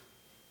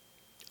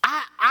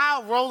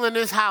 I'll roll in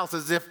this house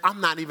as if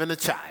I'm not even a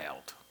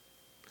child.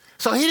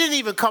 So he didn't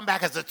even come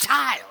back as a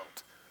child.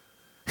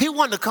 He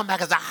wanted to come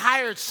back as a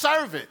hired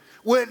servant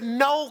with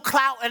no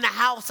clout in the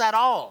house at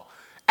all.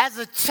 As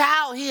a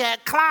child, he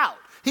had clout.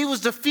 He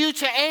was the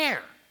future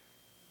heir.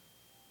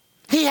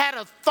 He had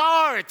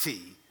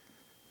authority.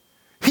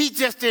 He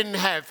just didn't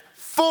have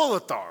full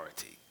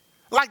authority.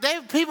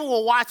 People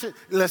were watching.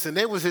 Listen,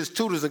 they was his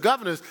tutors and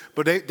governors,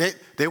 but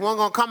they weren't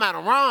going to come at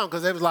him wrong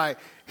because they was like,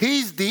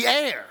 he's the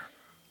heir.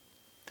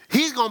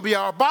 He's going to be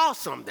our boss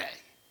someday.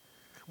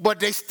 But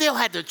they still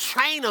had to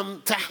train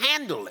him to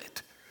handle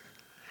it.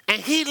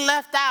 And he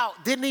left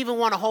out, didn't even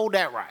want to hold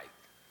that right.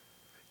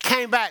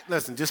 Came back,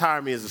 listen, just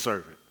hire me as a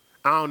servant.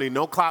 I don't need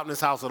no clout in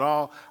this house at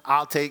all.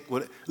 I'll take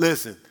what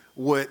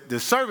the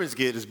servants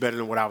get is better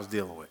than what I was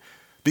dealing with.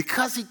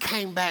 Because he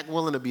came back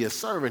willing to be a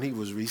servant, he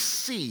was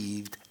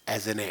received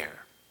as an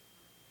heir.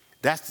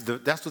 That's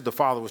what the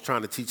Father was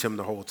trying to teach him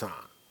the whole time,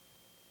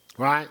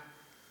 right?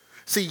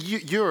 See,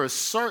 you're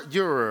just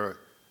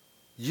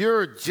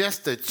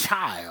a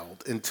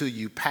child until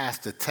you pass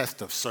the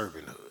test of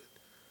servanthood,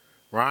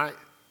 right?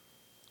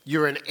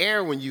 You're an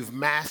heir when you've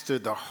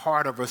mastered the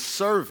heart of a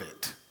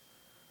servant,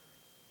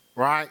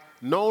 right?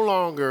 No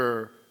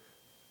longer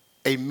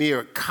a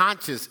mere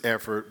conscious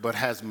effort, but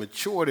has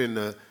matured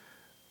in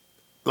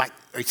like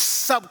a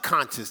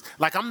subconscious.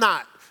 Like I'm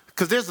not,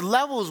 because there's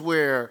levels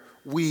where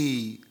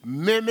we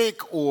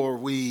mimic or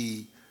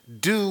we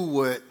do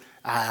what,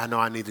 I know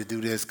I need to do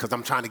this because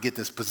I'm trying to get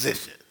this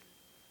position.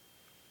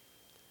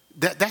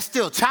 That's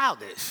still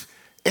childish.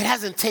 It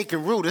hasn't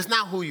taken root. It's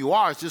not who you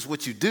are. It's just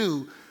what you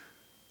do.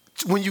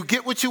 When you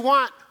get what you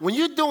want, when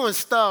you're doing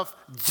stuff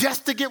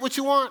just to get what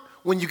you want,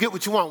 when you get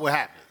what you want, what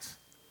happens?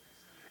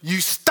 You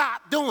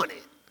stop doing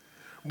it.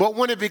 But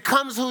when it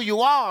becomes who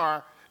you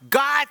are,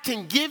 God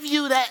can give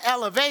you that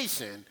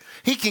elevation.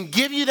 He can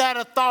give you that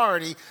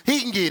authority.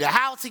 He can give you the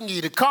house. He can give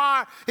you the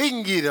car. He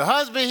can give you the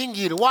husband. He can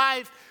give you the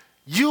wife.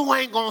 You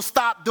ain't going to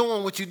stop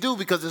doing what you do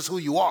because it's who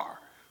you are.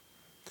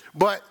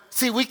 But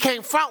see, we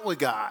can't front with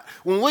God.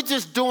 When we're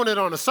just doing it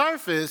on the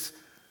surface,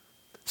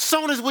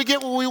 soon as we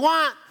get what we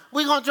want,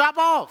 we're going to drop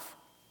off.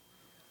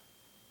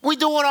 We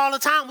do it all the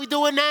time. We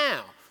do it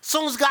now.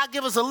 Soon as God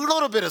give us a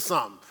little bit of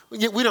something,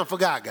 we done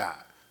forgot God.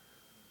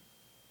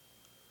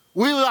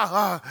 We were like,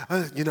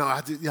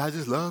 I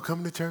just love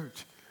coming to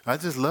church. I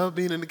just love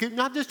being in the kingdom.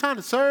 I'm just trying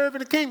to serve in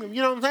the kingdom.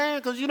 You know what I'm saying?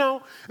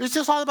 Because, it's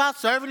just all about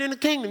serving in the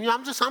kingdom.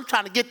 I'm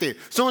trying to get there.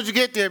 As soon as you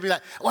get there, be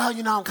like, well,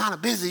 I'm kind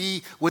of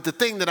busy with the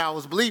thing that I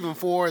was believing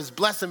for is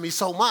blessing me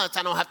so much,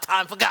 I don't have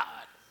time for God.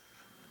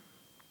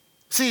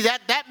 See,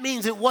 that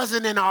means it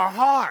wasn't in our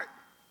heart.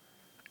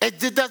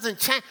 It doesn't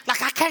change.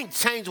 Like, I can't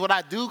change what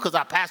I do because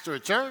I pastor a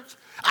church.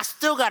 I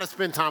still got to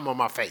spend time on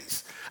my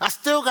face. I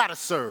still got to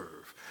serve.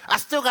 I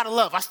still got to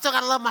love. I still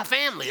got to love my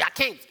family. I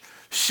can't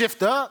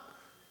shift up.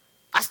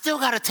 I still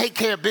got to take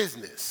care of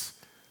business.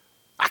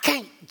 I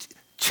can't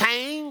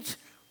change.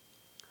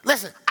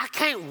 Listen, I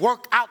can't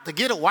work out to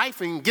get a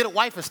wife and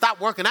stop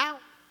working out.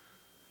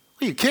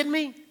 Are you kidding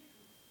me?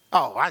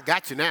 Oh, I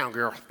got you now,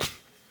 girl.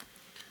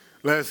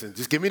 Listen,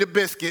 just give me the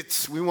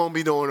biscuits. We won't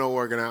be doing no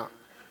working out.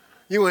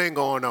 You ain't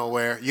going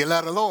nowhere. You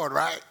love the Lord,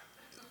 right?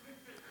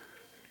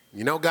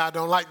 You know God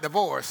don't like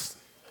divorce.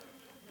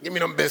 Give me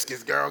them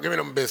biscuits, girl. Give me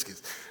them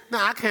biscuits. No,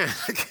 I can't.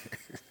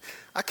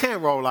 I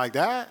can't roll like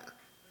that.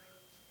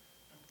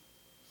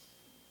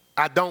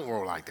 I don't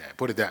roll like that.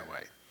 Put it that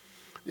way.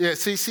 Yeah.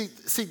 See.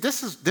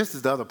 This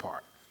is the other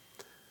part.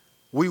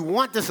 We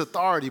want this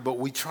authority, but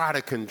we try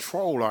to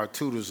control our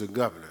tutors and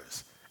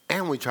governors,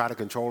 and we try to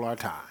control our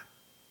time.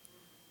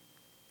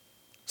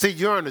 See,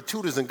 you're under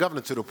tutors and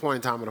governors to the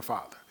appointed time of the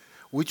Father.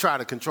 We try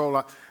to control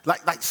our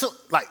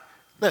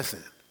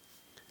listen.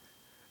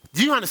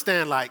 Do you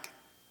understand? I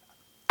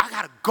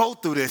got to go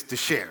through this to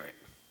share it.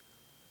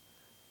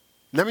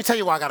 Let me tell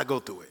you why I got to go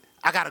through it.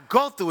 I got to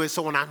go through it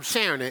so when I'm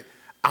sharing it,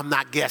 I'm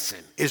not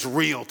guessing. It's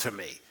real to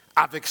me.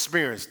 I've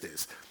experienced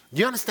this.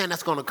 You understand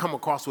that's going to come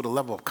across with a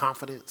level of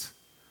confidence?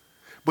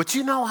 But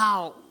you know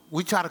how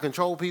we try to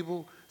control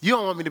people? You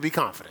don't want me to be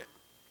confident.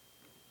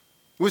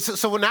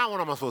 So now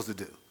what am I supposed to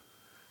do?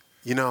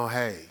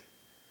 Hey,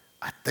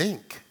 I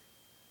think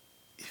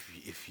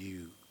if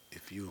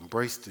you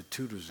embrace the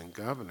tutors and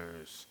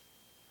governors,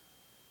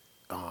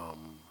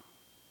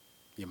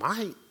 you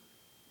might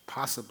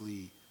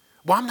possibly,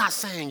 well, I'm not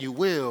saying you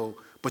will,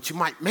 but you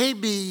might,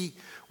 maybe,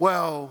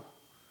 well,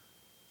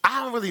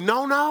 I don't really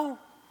know,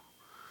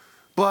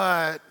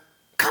 but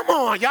come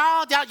on,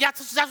 y'all,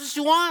 that's what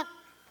you want?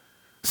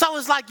 So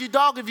it's like you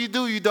dog if you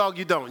do, you dog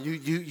you don't.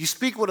 You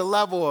speak with a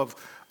level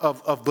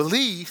of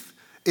belief,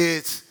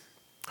 it's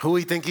who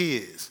he think he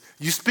is.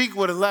 You speak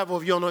with a level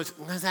of you don't know,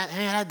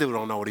 that dude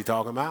don't know what he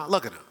talking about.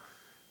 Look at him.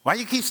 Why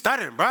you keep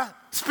stuttering, bruh?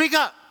 Speak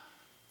up.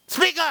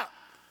 Speak up.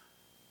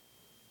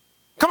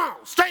 Come on,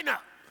 straighten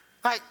up.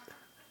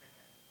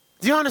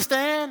 Do you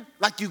understand?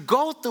 You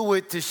go through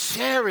it to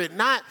share it.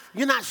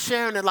 You're not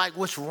sharing it like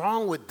what's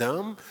wrong with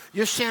them.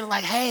 You're sharing it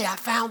like, hey, I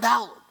found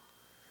out.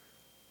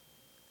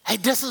 Hey,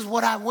 this is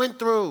what I went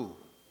through.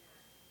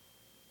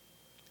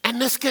 And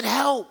this could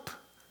help.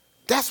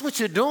 That's what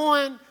you're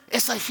doing.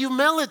 It's a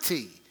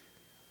humility.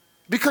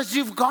 Because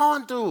you've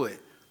gone through it.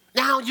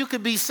 Now you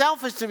could be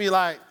selfish to be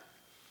like,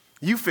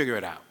 you figure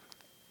it out.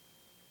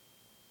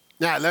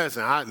 Now,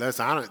 listen, I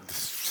don't,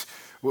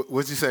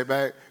 what'd you say,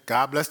 babe?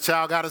 God bless the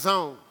child got his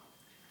own.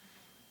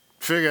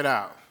 Figure it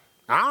out.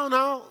 I don't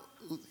know.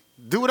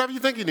 Do whatever you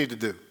think you need to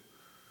do.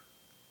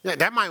 Yeah,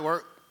 that might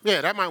work.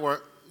 Yeah, that might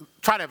work.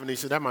 Try that,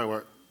 Venetia. That might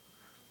work.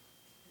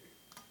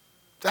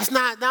 That's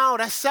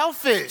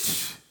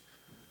selfish.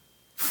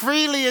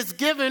 Freely is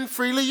given,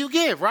 freely you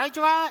give. Right,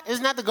 Gerard?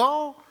 Isn't that the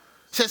goal?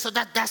 So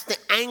that's the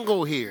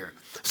angle here.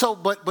 So,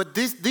 but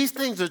these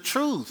things are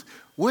truth.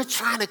 We're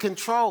trying to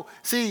control.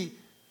 See,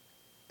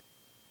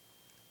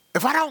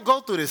 if I don't go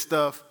through this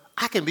stuff,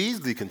 I can be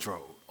easily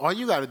controlled. All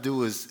you got to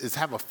do is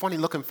have a funny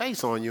looking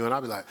face on you, and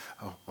I'll be like,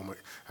 oh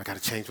I got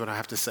to change what I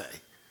have to say.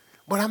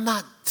 But I'm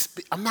not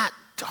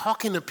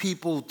talking to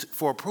people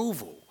for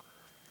approval.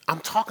 I'm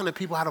talking to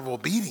people out of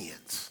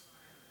obedience.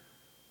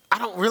 I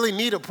don't really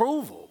need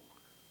approval.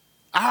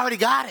 I already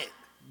got it.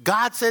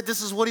 God said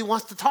this is what he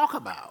wants to talk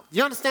about.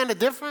 You understand the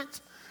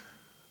difference?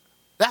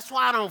 That's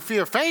why I don't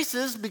fear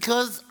faces,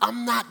 because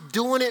I'm not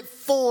doing it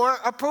for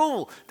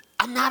approval.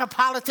 I'm not a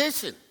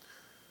politician.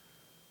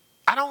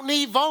 I don't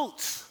need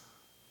votes.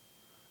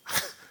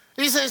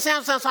 He said,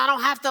 Samson, so I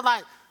don't have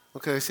to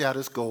okay, see how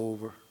this go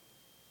over.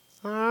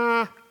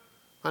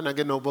 I'm not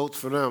getting no votes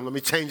for them. Let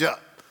me change up.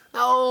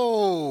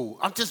 No,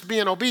 I'm just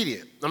being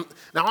obedient.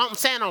 Now, I'm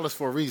saying all this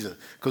for a reason,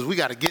 because we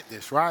got to get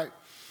this, right?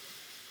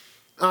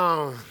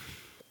 And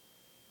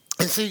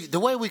see, the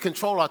way we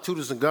control our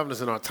tutors and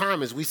governors in our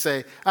time is we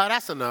say, oh,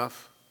 that's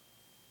enough.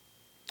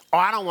 Or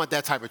I don't want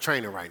that type of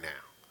trainer right now.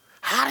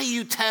 How do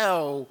you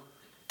tell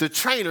the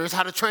trainers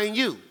how to train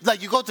you?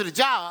 Like you go to the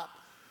job.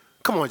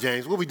 Come on,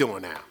 James, what we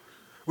doing now?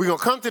 We're going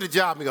to come to the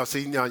job and go,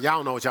 see, y'all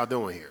don't know what y'all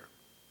doing here.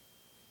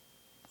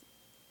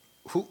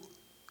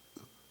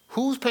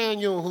 Who's paying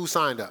you and who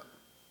signed up?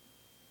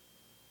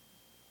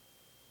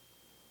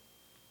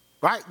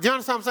 Right? Do you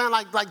understand what I'm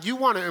saying? Like you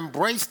want to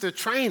embrace the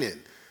training.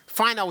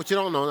 Find out what you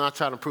don't know and I'll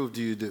try to prove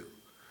to you do.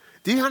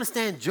 Do you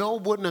understand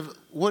Job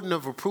wouldn't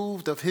have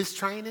approved of his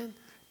training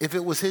if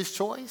it was his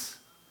choice?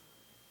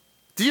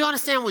 Do you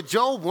understand what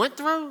Job went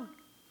through?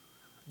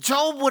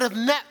 Job would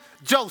have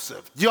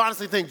Joseph. Do you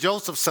honestly think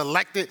Joseph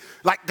selected,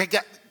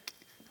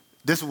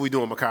 this is what we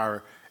do in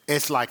Makara.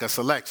 It's like a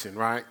selection,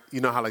 right?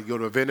 You know how you go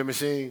to a vending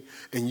machine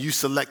and you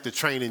select the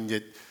training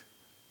that,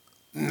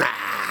 nah.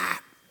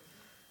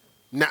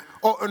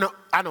 Oh, no,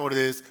 I know what it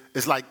is.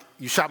 It's like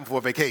you shopping for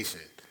a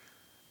vacation.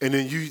 And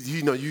then you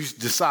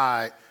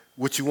decide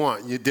what you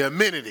want, the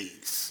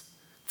amenities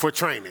for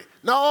training.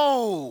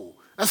 No,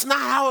 that's not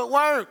how it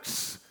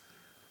works.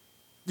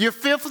 You're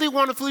fearfully,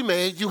 wonderfully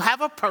made. You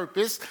have a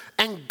purpose,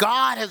 and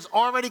God has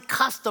already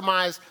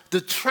customized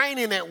the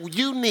training that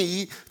you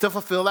need to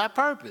fulfill that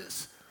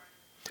purpose.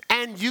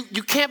 And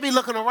you can't be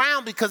looking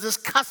around because it's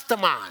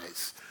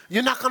customized.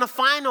 You're not going to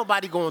find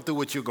nobody going through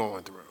what you're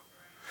going through.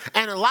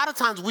 And a lot of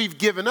times we've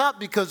given up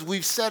because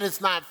we've said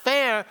it's not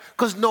fair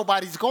because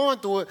nobody's going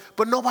through it,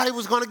 but nobody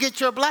was going to get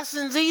your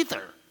blessings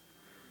either.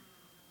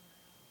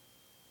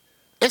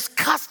 It's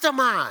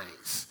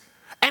customized.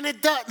 And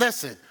it does,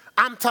 listen,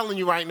 I'm telling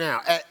you right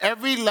now, at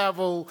every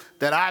level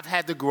that I've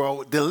had to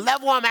grow, the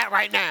level I'm at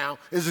right now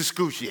is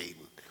excruciating.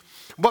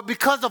 But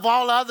because of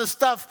all the other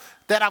stuff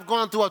that I've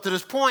gone through up to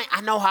this point,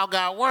 I know how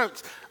God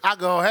works. I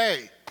go,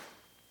 hey,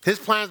 his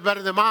plan's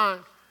better than mine.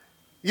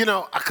 You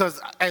know,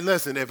 because, hey,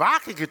 listen, if I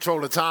could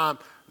control the time,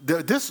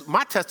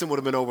 my testing would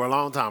have been over a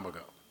long time ago.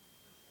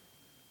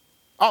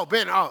 Oh,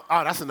 Ben,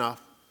 that's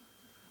enough.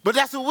 But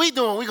that's what we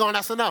doing. We going,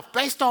 that's enough.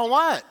 Based on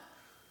what?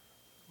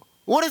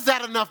 What is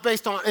that enough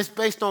based on? It's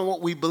based on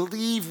what we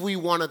believe we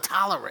want to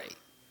tolerate.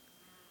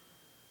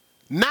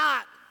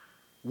 Not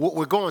what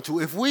we're going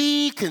to. If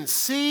we can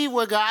see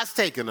where God's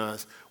taking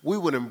us, we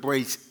would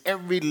embrace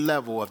every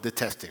level of the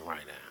testing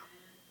right now.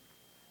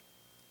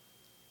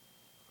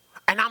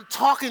 And I'm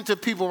talking to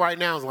people right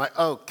now, it's like,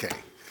 okay.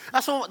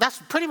 That's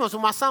pretty much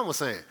what my son was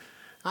saying.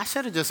 I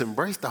should have just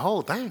embraced the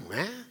whole thing,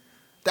 man.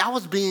 That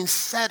was being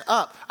set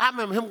up. I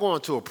remember him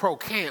going to a pro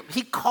camp.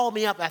 He called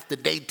me up after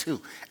day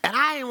 2, and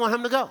I didn't want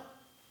him to go.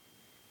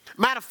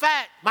 Matter of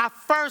fact, my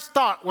first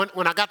thought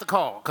when I got the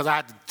call, because I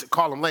had to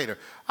call him later,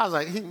 I was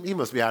like, he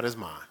must be out of his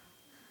mind.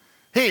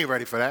 He ain't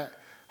ready for that.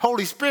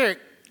 Holy Spirit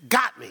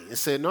got me and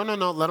said, no,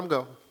 let him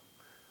go.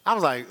 I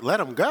was like, let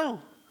him go?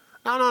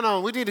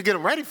 No, we need to get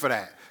him ready for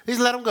that. He's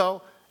let him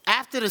go.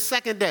 After the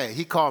second day,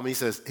 he called me. He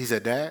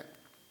said, Dad,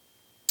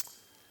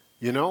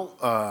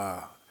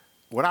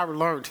 what I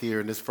learned here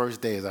in this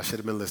first day is I should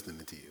have been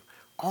listening to you.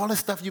 All this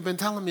stuff you've been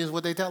telling me is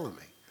what they're telling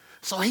me.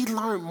 So he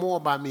learned more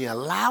by me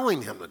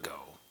allowing him to go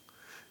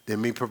than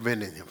me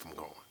preventing him from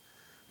going.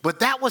 But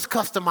that was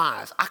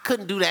customized. I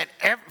couldn't do that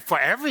for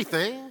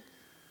everything.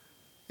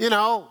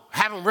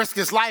 Have him risk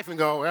his life and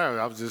go,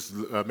 I was just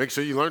make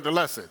sure you learned the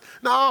lesson.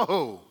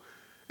 No,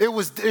 it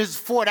was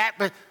for that.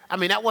 But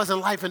that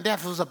wasn't life and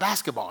death. It was a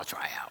basketball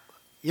tryout.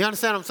 You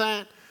understand what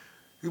I'm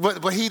saying?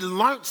 But he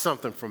learned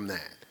something from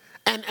that.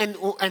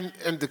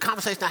 And the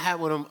conversation I had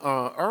with him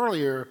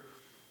earlier,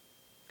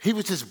 he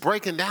was just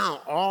breaking down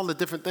all the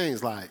different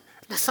things. Like,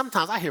 now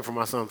sometimes I hear from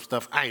my son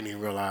stuff I didn't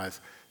even realize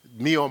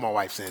me or my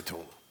wife said to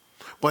him.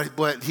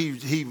 But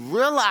he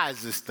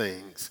realizes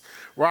things,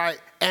 right?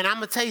 And I'm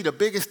going to tell you the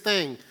biggest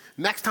thing,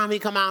 next time he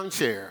come out and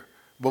share,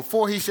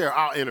 before he share,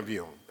 I'll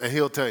interview him. And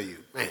he'll tell you,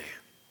 man,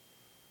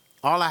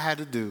 all I had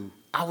to do,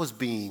 I was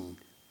being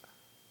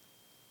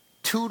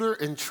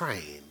tutored and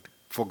trained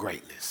for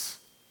greatness.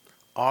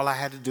 All I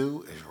had to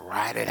do is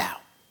ride it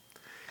out.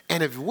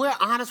 And if we're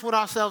honest with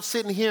ourselves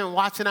sitting here and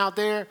watching out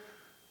there,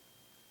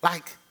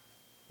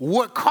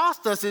 what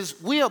cost us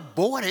is we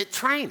aborted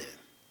training.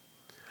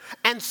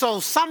 And so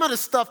some of the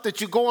stuff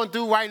that you're going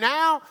through right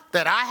now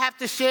that I have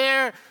to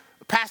share,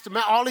 Pastor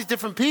Matt, all these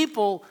different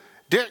people,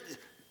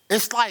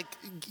 it's like,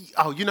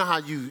 you know how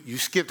you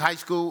skipped high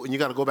school and you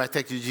got to go back and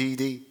take your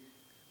GED?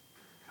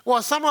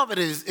 Well, some of it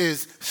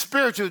is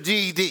spiritual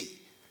GED.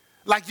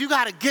 Like you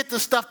got to get the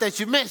stuff that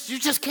you missed. You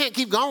just can't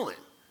keep going.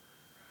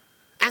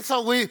 And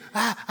so I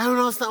don't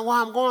understand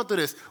why I'm going through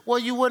this. Well,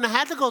 you wouldn't have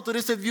had to go through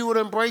this if you would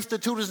embrace the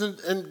tutors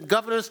and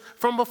governors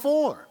from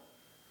before.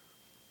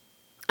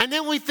 And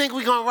then we think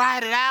we're going to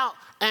ride it out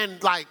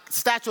and like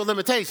statute of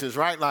limitations,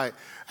 right? Like,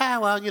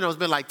 well, it's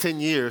been like 10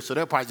 years, so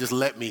they'll probably just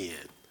let me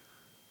in.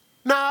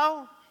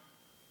 No.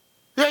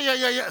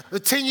 Yeah.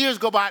 10 years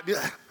go by.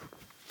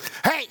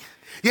 Hey,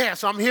 yeah,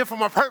 so I'm here for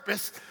my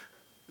purpose.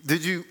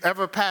 Did you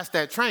ever pass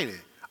that training?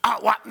 Oh,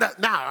 what?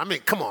 No, I mean,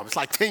 come on, it's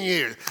like 10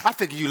 years. I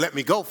figured you let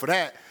me go for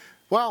that.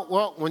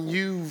 Well, when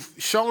you've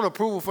shown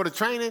approval for the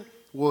training,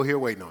 we're here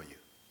waiting on you.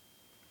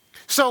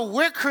 So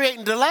we're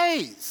creating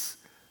delays.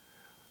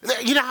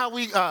 You know how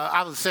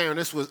I was sharing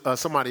this with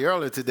somebody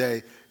earlier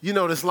today. You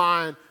know this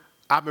line,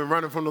 I've been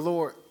running from the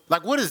Lord?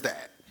 Like, what is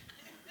that?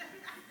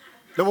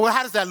 Well,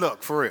 how does that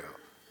look for real?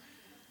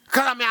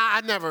 Because,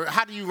 I never,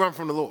 how do you run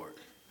from the Lord?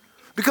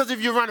 Because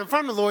if you're running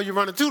from the Lord, you're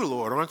running to the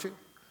Lord, aren't you?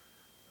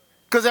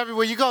 Because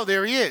everywhere you go,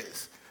 there he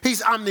is.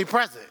 He's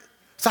omnipresent.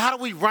 So how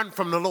do we run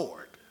from the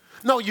Lord?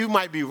 No, you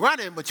might be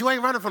running, but you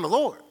ain't running from the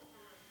Lord.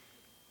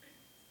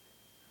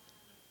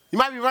 You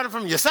might be running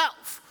from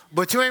yourself,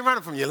 but you ain't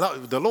running from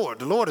the Lord.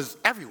 The Lord is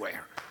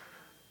everywhere.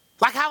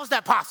 Like, how is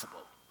that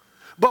possible?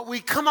 But we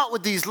come up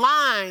with these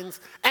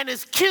lines, and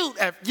it's cute.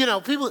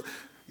 People,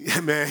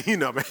 man.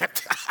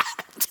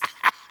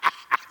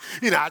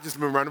 I just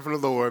been running from the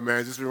Lord,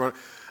 man. Just been running.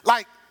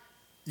 Like,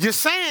 you're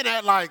saying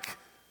that like,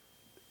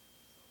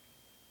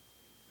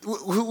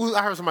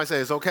 I heard somebody say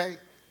it's okay.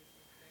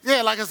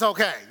 Yeah, like it's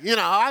okay. You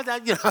know how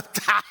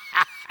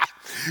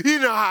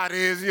it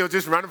is.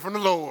 Just running from the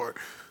Lord.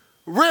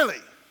 Really?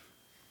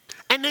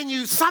 And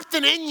then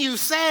something in you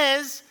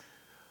says,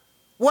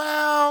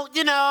 well,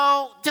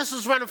 just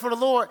was running for the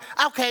Lord.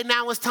 Okay,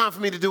 now it's time for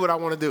me to do what I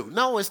want to do.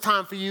 No, it's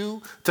time for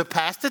you to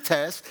pass the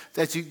test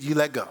that you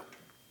let go.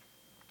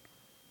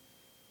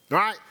 All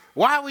right?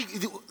 Why are we?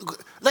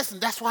 Listen,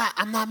 that's why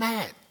I'm not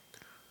mad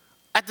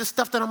at the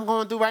stuff that I'm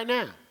going through right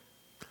now.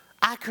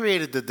 I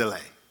created the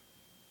delay.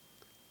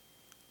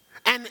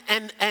 And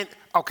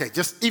okay,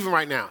 just even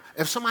right now,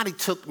 if somebody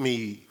took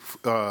me,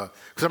 because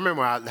I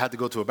remember I had to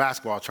go to a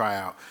basketball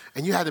tryout,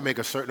 and you had to make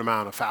a certain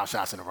amount of foul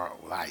shots in a row.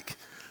 Like,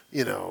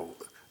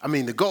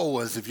 the goal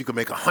was if you could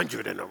make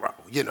 100 in a row.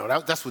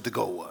 That's what the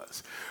goal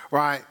was,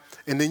 right?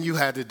 And then you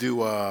had to do,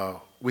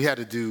 we had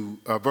to do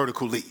a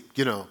vertical leap,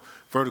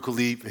 vertical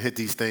leap and hit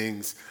these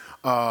things.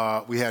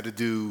 We had to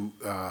do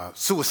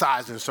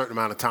suicides in a certain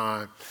amount of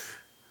time.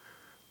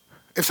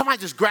 If somebody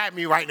just grabbed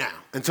me right now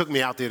and took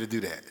me out there to do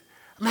that,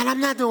 man, I'm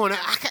not doing it.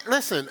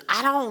 Listen,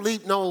 I don't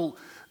leap at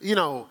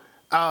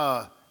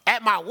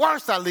my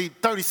worst, I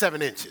leap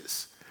 37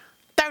 inches.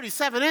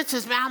 37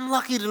 inches, man, I'm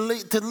lucky to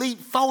leap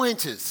 4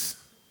 inches.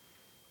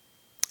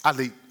 I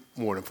leap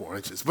more than 4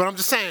 inches, but I'm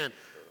just saying,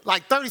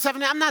 like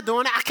 37, I'm not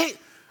doing it.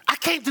 I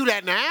can't do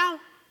that now.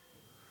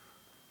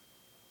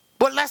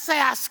 But let's say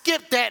I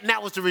skipped that and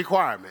that was the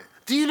requirement.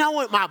 Do you know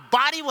what my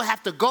body would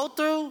have to go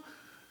through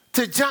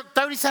to jump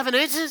 37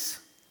 inches?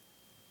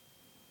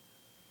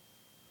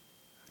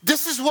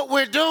 This is what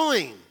we're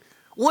doing.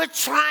 We're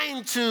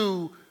trying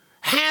to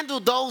handle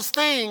those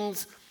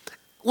things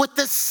with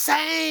the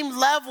same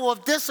level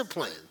of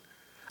discipline,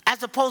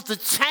 as opposed to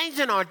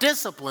changing our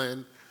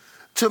discipline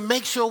to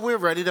make sure we're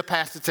ready to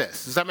pass the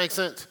test. Does that make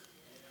sense?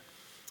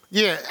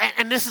 Yeah,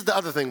 and this is the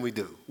other thing we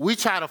do. We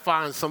try to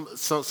find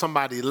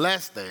somebody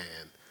less than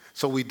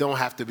so we don't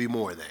have to be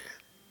more than.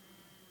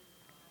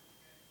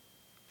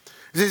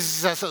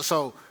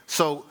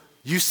 So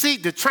you see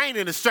the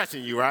training is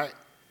stretching you, right?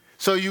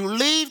 So you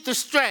leave the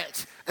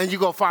stretch and you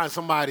go find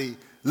somebody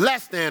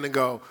less than and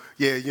go,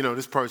 yeah,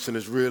 this person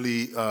has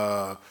really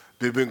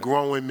they've been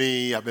growing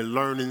me. I've been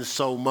learning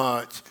so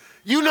much.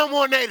 You know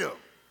more than they do.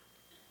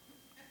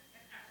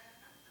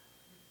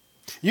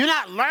 You're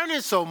not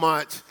learning so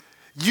much.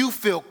 You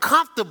feel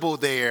comfortable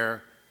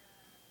there,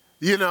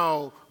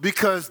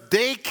 because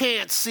they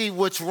can't see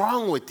what's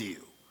wrong with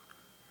you.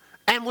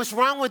 And what's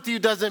wrong with you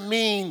doesn't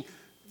mean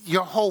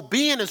your whole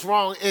being is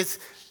wrong. It's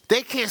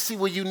they can't see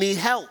where you need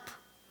help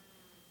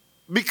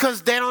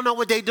because they don't know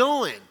what they're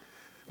doing.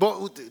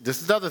 But this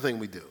is the other thing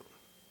we do.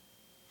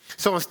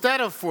 So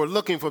instead of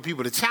looking for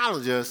people to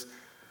challenge us,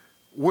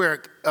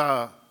 we're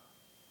how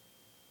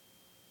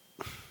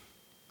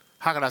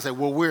can I say?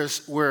 Well,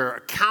 we're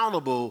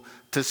accountable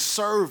to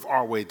serve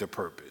our way to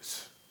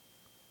purpose.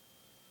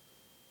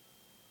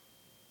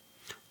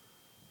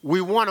 We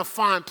want to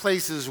find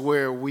places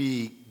where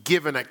we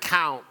give an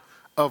account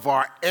of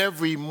our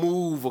every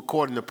move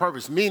according to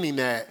purpose, meaning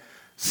that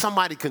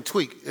somebody can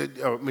tweak.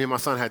 Me and my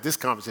son had this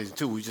conversation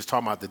too. We were just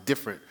talking about the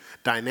different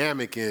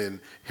dynamic in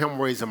him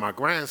raising my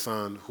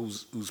grandson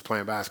who's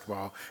playing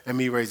basketball and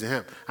me raising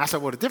him. I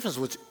said, well, the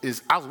difference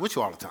is I was with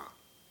you all the time.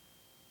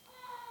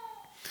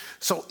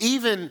 So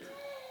even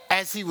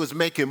as he was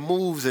making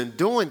moves and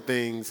doing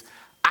things,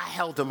 I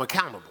held him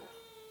accountable.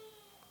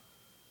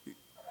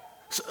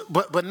 So,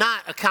 but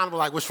not accountable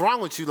like, what's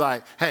wrong with you?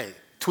 Like, hey,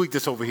 tweak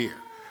this over here.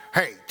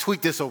 Hey,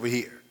 tweak this over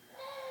here.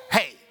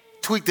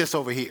 tweak this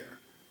over here.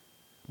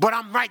 But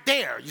I'm right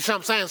there. You see what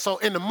I'm saying? So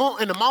in the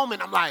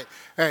moment, I'm like,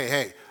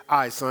 hey, all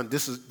right, son,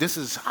 this was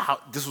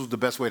the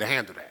best way to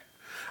handle that.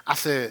 I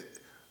said,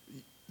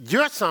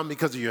 your son,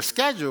 because of your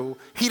schedule,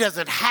 he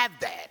doesn't have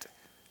that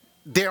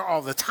there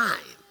all the time.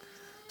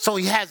 So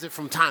he has it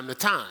from time to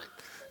time.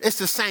 It's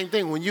the same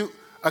thing.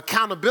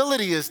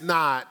 Accountability is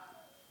not,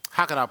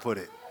 how can I put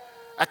it?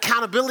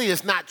 Accountability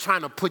is not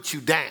trying to put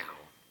you down.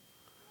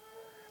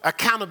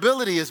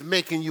 Accountability is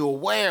making you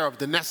aware of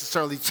the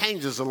necessary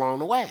changes along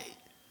the way.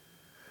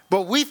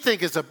 But we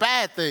think it's a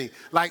bad thing.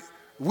 Like,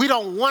 we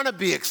don't want to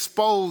be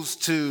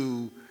exposed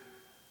to,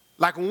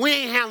 like, when we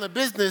ain't handling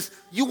business,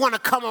 you want to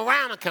come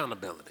around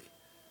accountability.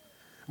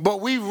 But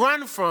we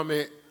run from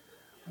it,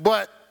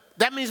 but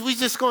that means we're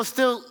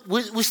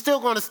still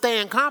going to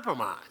stay in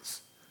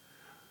compromise.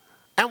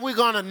 And we're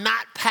going to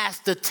not pass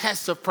the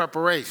test of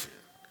preparation.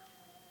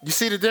 You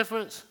see the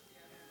difference?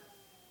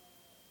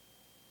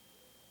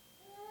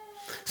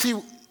 See,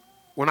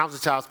 when I was a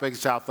child, spake as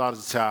a child, thought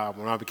as a child.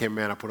 When I became a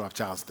man, I put off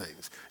child's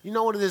things. You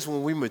know what it is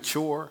when we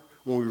mature,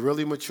 when we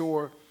really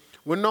mature?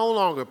 We're no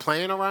longer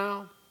playing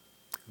around,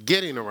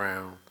 getting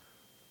around,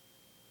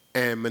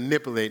 and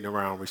manipulating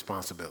around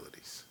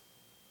responsibilities.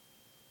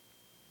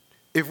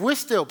 If we're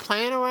still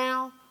playing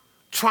around,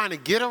 trying to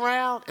get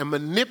around, and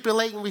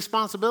manipulating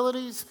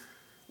responsibilities,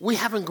 we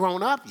haven't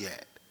grown up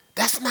yet.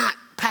 That's not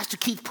Pastor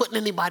Keith putting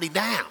anybody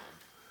down.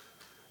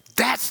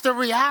 That's the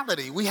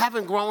reality. We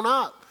haven't grown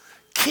up.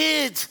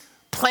 Kids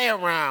play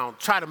around,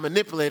 try to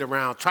manipulate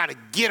around, try to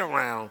get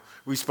around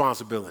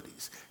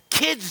responsibilities.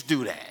 Kids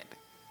do that,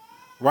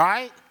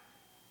 right?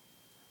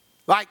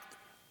 Like,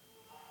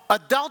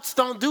 adults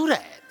don't do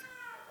that.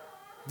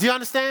 Do you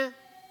understand?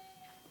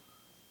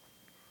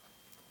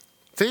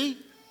 See?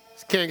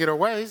 She can't get her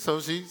way, so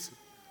she's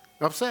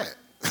upset.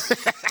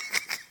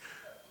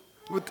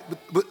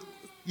 but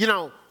you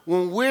know,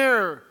 when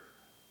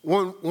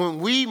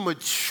we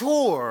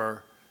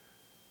mature.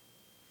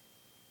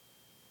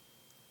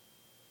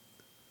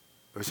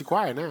 Is she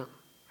quiet now?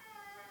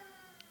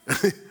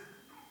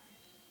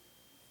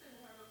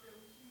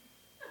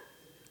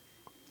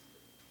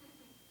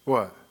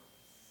 What?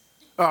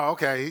 Oh,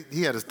 okay.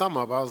 He had his thumb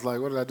up. I was like,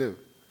 what did I do?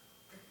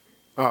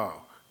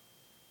 Oh.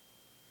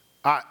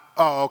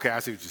 Okay, I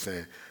see what you're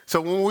saying.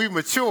 So when we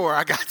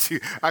mature,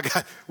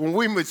 when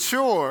we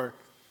mature,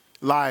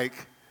 like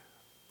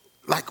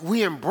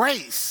we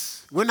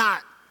embrace. We're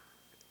not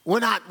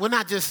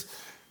just,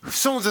 as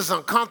soon as it's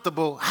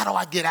uncomfortable, how do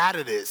I get out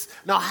of this?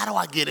 No, how do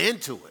I get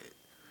into it?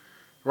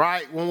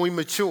 Right? When we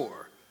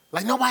mature.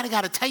 Like, nobody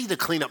got to tell you to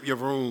clean up your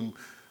room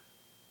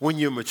when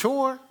you're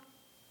mature.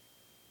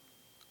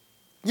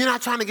 You're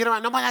not trying to get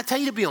around. Nobody got to tell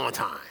you to be on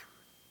time.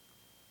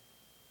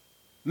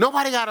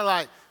 Nobody got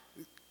to,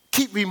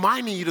 keep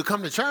reminding you to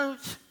come to church.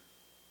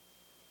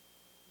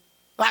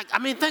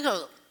 Think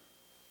of,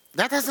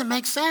 that doesn't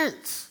make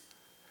sense.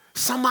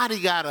 Somebody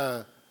got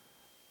to,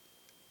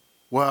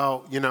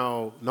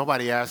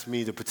 nobody asked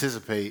me to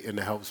participate in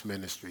the helps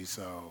ministry,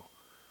 so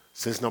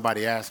since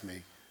nobody asked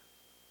me.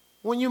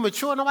 When you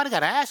mature, nobody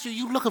got to ask you.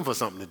 You're looking for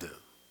something to do.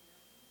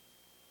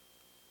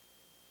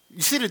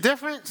 You see the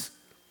difference?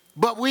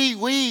 But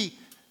we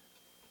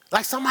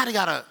somebody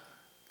got to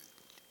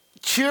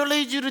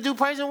cheerlead you to do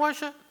praise and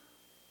worship?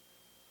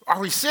 Are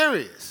we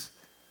serious?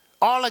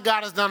 All that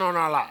God has done on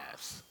our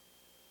lives.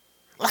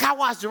 Like, I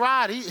watched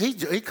Gerard,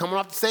 he coming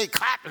up the stage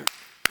clapping.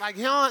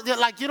 You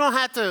don't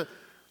have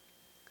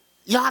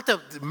to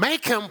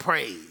make him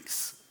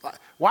praise.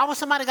 Why would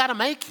somebody got to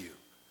make you?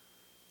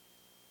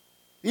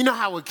 You know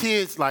how with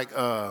kids,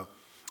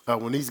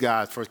 when these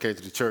guys first came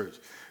to the church,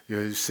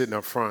 you're sitting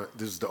up front,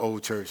 this is the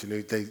old church, and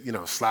they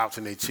slouch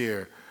in their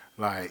chair,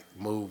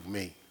 move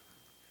me.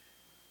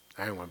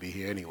 I didn't want to be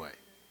here anyway.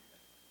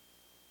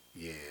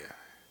 Yeah.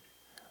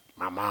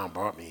 My mom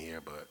brought me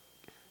here, but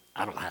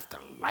I don't have to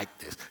like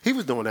this. He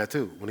was doing that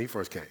too when he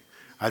first came.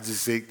 I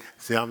just see,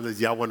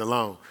 y'all wasn't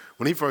alone.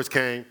 When he first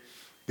came,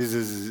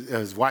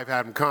 his wife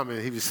had him come,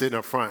 and he was sitting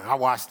up front. I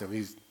watched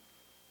him.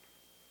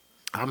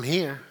 I'm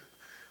here,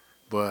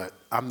 but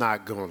I'm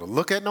not going to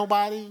look at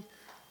nobody.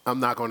 I'm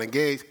not going to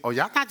engage. Oh,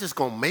 y'all not just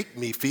going to make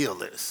me feel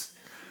this.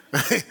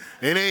 It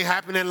ain't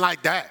happening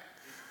like that.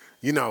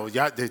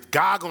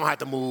 God going to have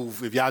to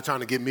move if y'all trying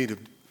to get me to.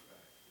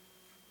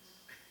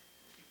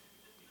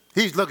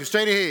 He's looking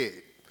straight ahead.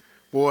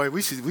 Boy,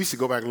 we should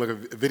go back and look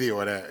at a video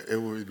of that.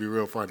 It would be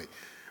real funny.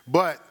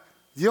 But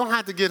you don't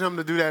have to get him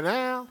to do that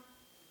now.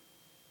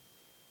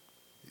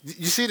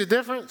 You see the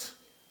difference?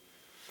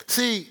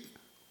 See,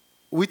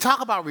 we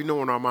talk about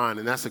renewing our mind,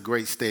 and that's a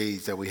great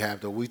stage that we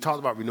have. We talk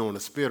about renewing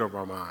the spirit of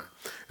our mind.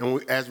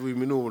 And as we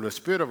renew the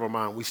spirit of our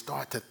mind, we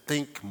start to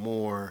think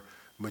more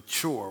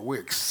mature.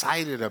 We're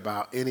excited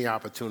about any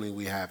opportunity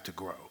we have to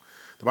grow.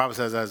 The Bible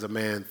says, as a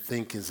man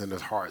thinketh in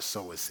his heart,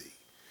 so is he.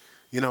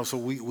 So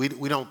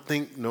we don't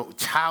think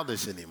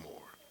childish anymore.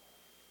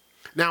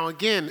 Now,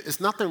 again, it's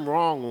nothing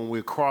wrong when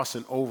we're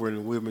crossing over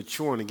and we're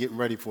maturing and getting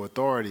ready for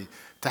authority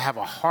to have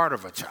a heart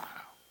of a child.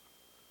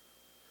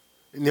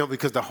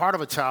 Because the heart of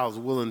a child is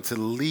willing to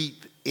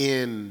leap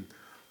in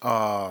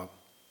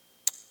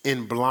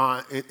in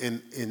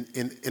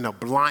a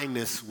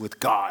blindness with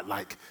God,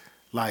 like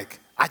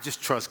I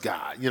just trust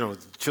God. You know,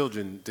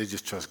 children, they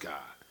just trust God,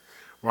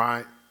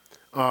 right?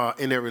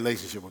 In their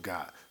relationship with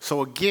God.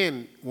 So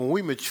again, when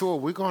we mature,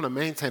 we're going to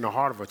maintain the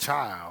heart of a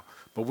child,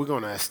 but we're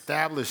going to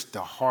establish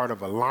the heart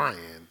of a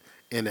lion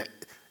in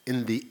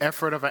the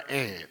effort of an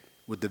ant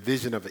with the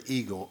vision of an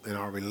eagle in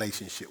our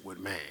relationship with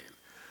man.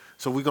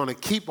 So we're going to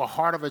keep a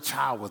heart of a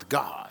child with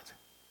God,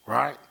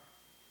 right?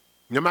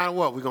 No matter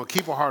what, we're going to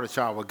keep a heart of a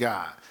child with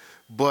God.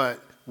 But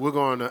we're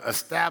going to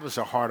establish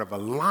a heart of a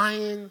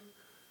lion,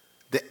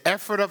 the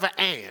effort of an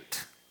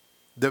ant,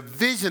 the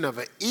vision of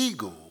an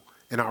eagle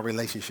in our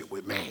relationship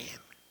with man.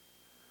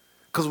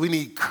 Because we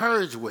need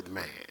courage with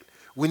man.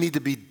 We need to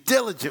be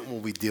diligent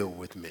when we deal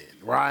with men,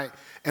 right?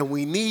 And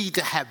we need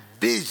to have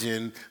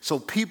vision so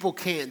people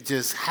can't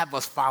just have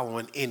us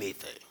following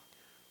anything,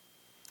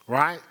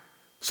 right?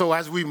 So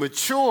as we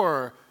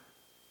mature,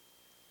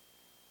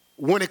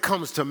 when it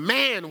comes to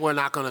man, we're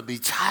not going to be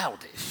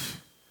childish.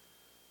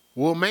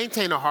 We'll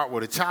maintain a heart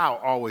with a child,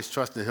 always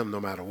trusting him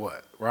no matter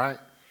what, right?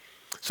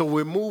 So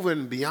we're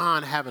moving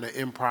beyond having an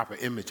improper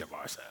image of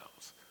ourselves.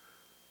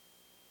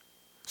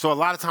 So a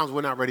lot of times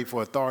we're not ready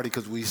for authority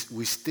because we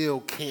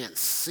still can't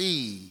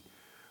see.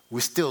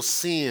 We're still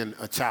seeing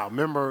a child.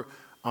 Remember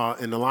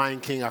in The Lion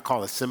King, I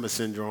call it Simba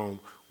syndrome,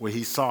 where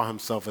he saw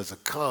himself as a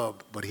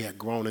cub, but he had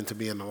grown into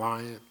being a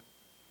lion.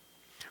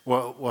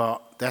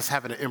 Well, that's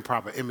having an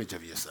improper image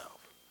of yourself.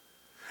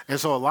 And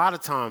so a lot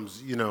of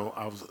times, you know,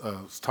 I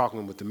was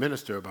talking with the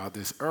minister about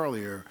this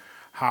earlier,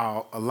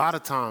 how a lot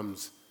of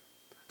times,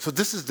 so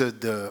this is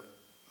the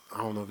I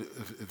don't know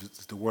if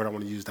it's the word I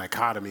want to use,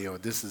 dichotomy, or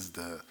this is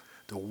the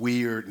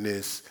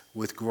weirdness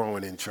with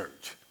growing in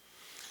church.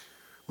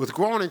 With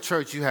growing in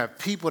church, you have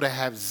people that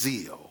have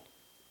zeal,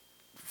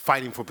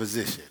 fighting for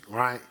position,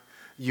 right?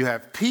 You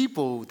have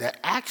people that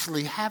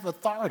actually have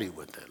authority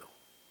within them.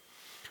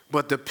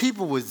 But the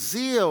people with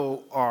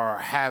zeal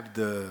have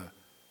the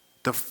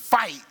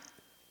fight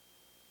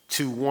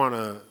to want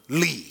to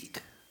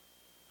lead,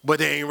 but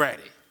they ain't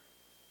ready.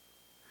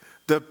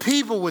 The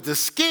people with the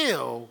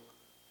skill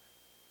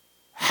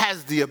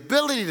has the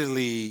ability to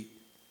lead,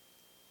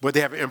 but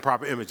they have an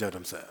improper image of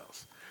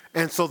themselves.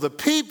 And so the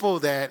people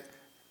that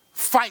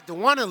fight to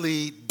want to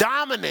lead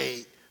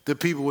dominate the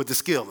people with the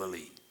skill to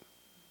lead.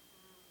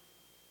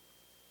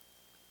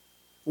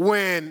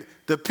 When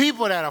the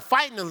people that are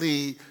fighting to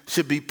lead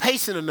should be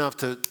patient enough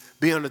to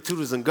be under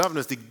tutors and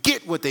governors to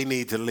get what they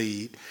need to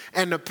lead.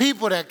 And the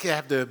people that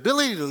have the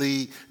ability to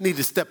lead need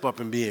to step up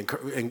and be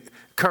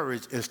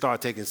encouraged and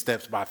start taking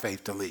steps by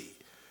faith to lead.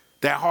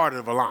 That heart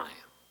of a lion.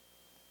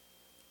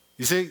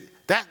 You see,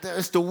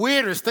 that's the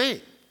weirdest thing.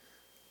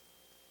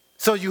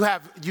 So you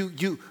have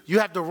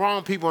the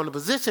wrong people in the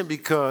position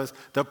because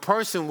the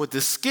person with the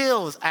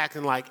skill is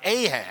acting like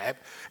Ahab,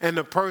 and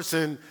the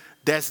person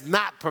that's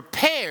not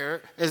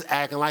prepared is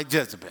acting like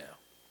Jezebel.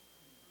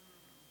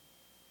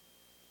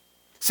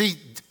 See,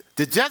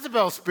 the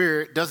Jezebel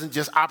spirit doesn't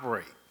just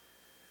operate.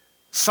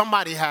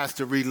 Somebody has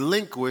to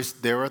relinquish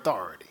their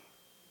authority.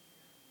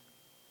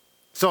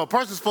 So a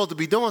person's supposed to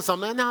be doing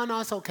something. No,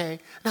 it's okay.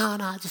 No,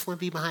 I just want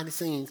to be behind the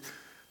scenes.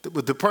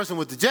 The person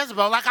with the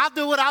Jezebel, like, I'll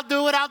do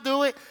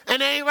it,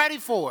 and they ain't ready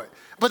for it.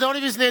 But the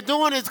only reason they're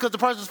doing it is because the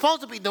person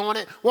supposed to be doing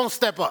it won't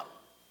step up.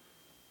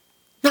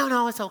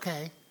 No, it's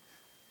okay.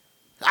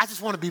 I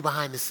just want to be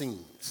behind the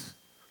scenes.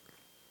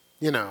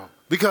 You know,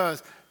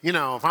 because, you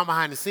know, if I'm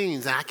behind the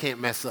scenes, I can't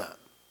mess up.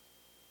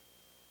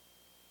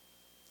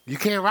 You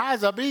can't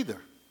rise up either.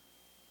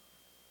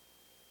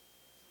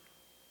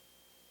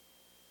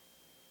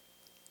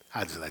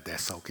 I just let that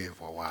soak in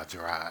for a while,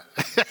 Gerard.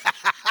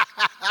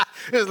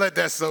 Just let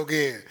that soak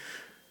in.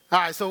 All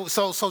right,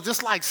 so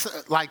just like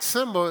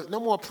Simba, no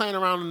more playing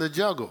around in the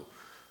jungle,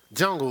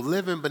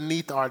 living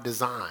beneath our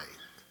design.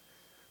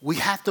 We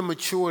have to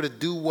mature to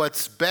do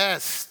what's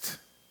best.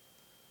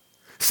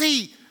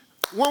 See,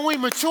 when we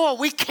mature,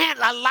 we can't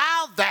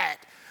allow that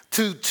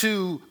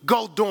to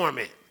go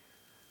dormant.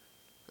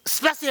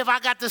 Especially if I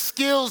got the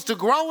skills to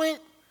grow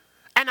it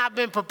and I've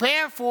been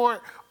prepared for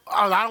it.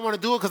 Oh, I don't want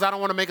to do it because I don't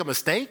want to make a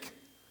mistake.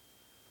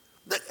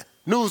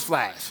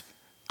 Newsflash,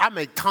 I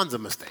make tons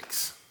of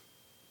mistakes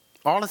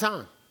all the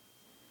time.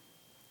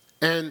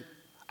 And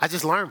I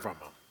just learn from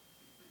them.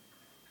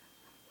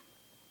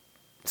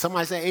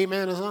 Somebody say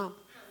amen or something?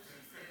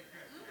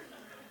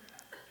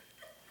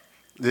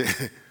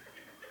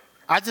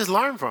 I just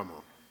learn from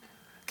them.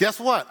 Guess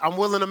what? I'm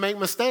willing to make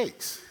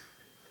mistakes.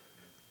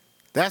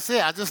 That's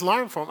it. I just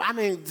learn from them. I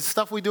mean, the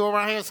stuff we do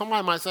around here,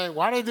 somebody might say,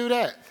 why they do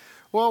that?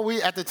 Well,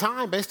 we, at the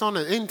time, based on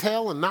the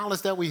intel and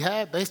knowledge that we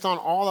had, based on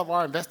all of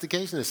our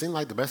investigation, it seemed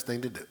like the best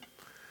thing to do.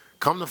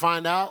 Come to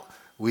find out,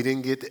 we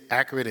didn't get the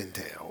accurate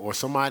intel, or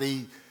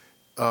somebody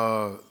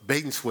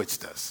bait and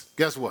switched us.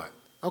 Guess what?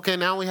 Okay,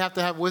 now we have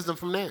to have wisdom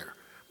from there.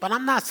 But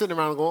I'm not sitting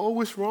around and going, oh,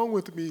 what's wrong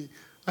with me?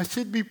 I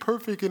should be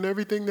perfect in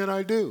everything that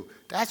I do.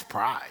 That's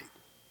pride.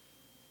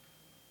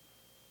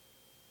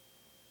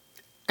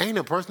 Ain't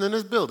a person in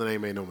this building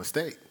ain't made no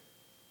mistake.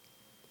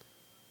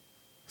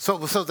 So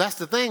that's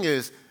the thing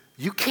is,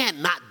 you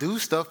can't not do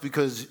stuff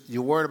because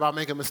you're worried about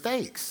making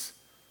mistakes.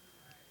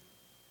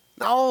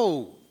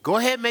 No, go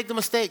ahead and make the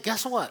mistake.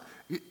 Guess what?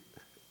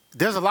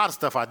 There's a lot of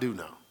stuff I do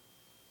know.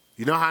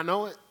 You know how I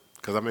know it?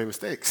 Because I made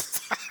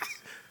mistakes.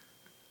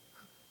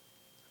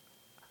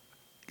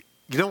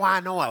 You know why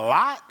I know a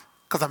lot?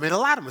 Because I made a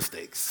lot of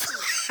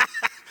mistakes.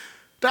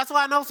 That's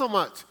why I know so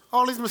much.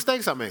 All these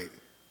mistakes I made.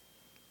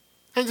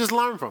 And just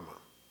learn from them.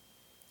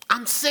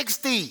 I'm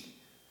 60.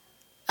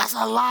 That's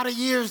a lot of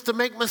years to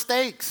make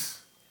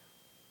mistakes.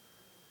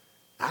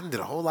 I did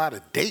a whole lot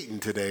of dating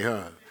today,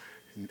 huh?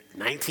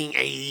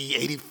 1980,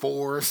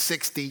 84,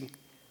 60.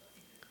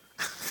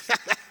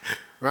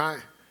 Right?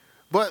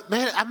 But,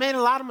 man, I made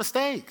a lot of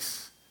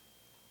mistakes.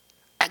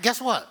 And guess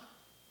what?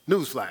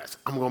 Newsflash,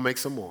 I'm going to make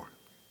some more.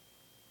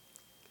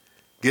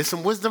 Get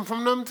some wisdom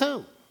from them,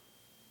 too.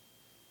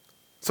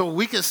 So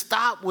we can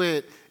stop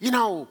with,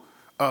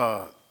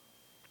 the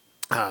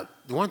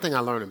one thing I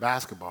learned in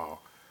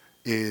basketball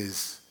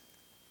is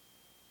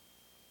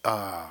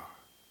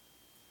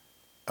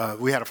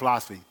we had a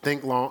philosophy: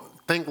 think long,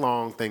 think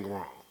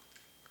wrong.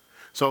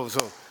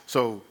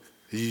 So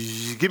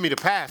you give me the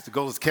pass to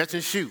go catch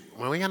and shoot.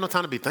 Well, we ain't got no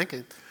time to be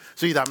thinking.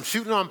 So either I'm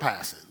shooting or I'm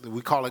passing.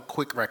 We call it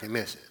quick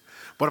recognition.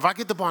 But if I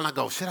get the ball and I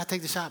go, should I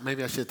take the shot?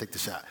 Maybe I should take the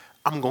shot.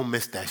 I'm going to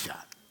miss that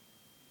shot.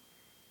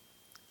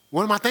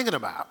 What am I thinking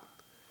about?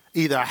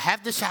 Either I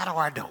have the shot or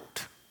I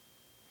don't.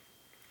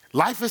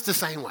 Life is the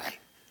same way.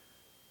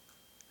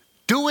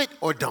 Do it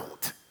or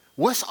don't.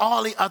 What's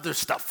all the other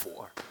stuff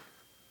for?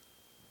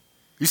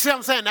 You see what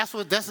I'm saying?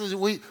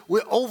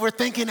 We're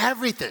overthinking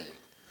everything.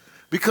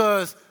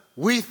 Because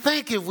we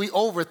think if we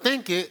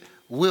overthink it,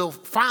 we'll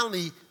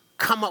finally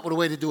come up with a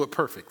way to do it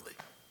perfectly.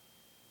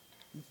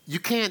 You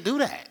can't do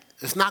that.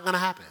 It's not going to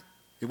happen.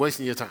 You're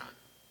wasting your time.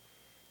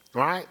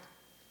 All right?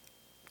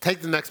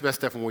 Take the next best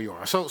step from where you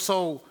are.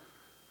 So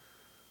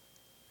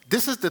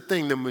this is the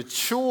thing. The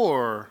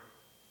mature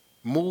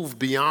move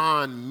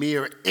beyond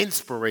mere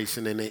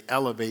inspiration and they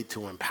elevate to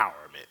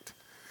empowerment.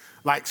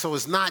 So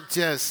it's not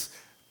just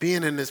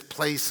being in this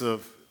place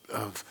of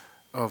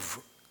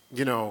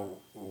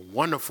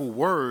wonderful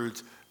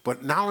words,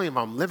 but not only am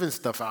I living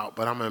stuff out,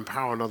 but I'm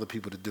empowering other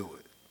people to do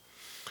it.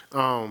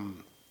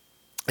 And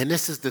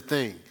this is the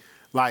thing.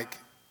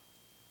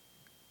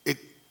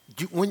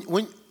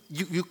 When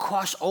you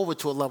cross over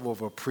to a level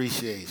of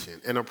appreciation,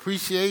 and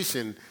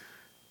appreciation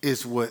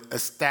is what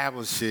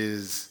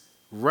establishes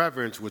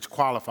reverence, which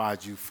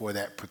qualifies you for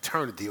that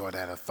paternity or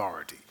that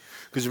authority.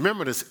 Because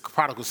remember, this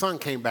prodigal son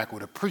came back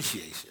with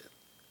appreciation.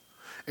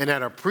 And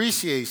that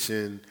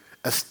appreciation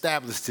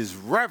established his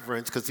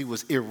reverence because he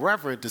was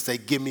irreverent to say,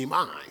 give me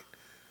mine.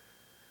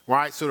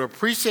 Right? So the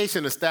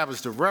appreciation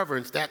established the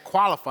reverence, that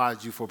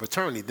qualifies you for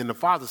paternity. Then the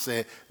father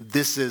said,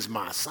 this is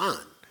my son.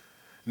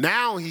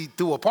 Now he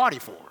threw a party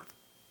for him.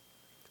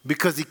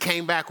 Because he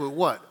came back with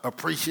what?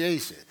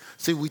 Appreciation.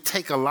 See, we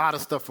take a lot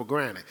of stuff for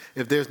granted.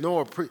 If there's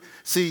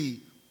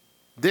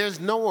there's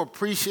no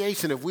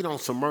appreciation if we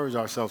don't submerge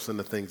ourselves in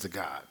the things of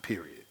God,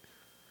 period.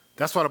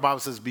 That's why the Bible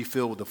says be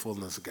filled with the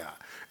fullness of God.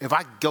 If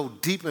I go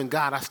deep in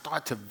God, I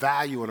start to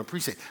value and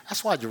appreciate.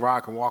 That's why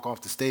Gerard can walk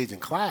off the stage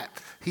and clap.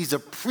 He's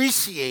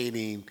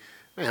appreciating,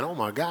 man, oh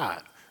my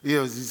God.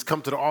 He's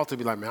come to the altar and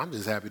be like, man, I'm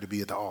just happy to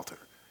be at the altar.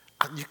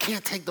 You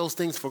can't take those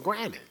things for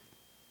granted.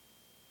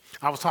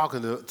 I was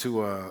talking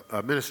to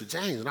Minister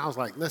James, and I was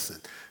like,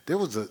 listen, there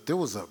was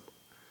a,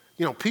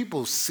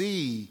 people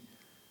see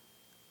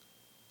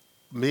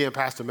me and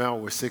Pastor Mel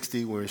were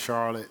 60, we're in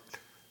Charlotte,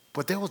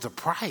 but there was a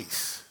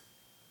price.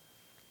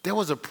 There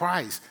was a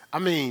price. I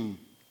mean,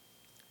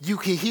 you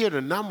can hear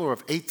the number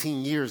of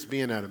 18 years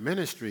being at a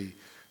ministry,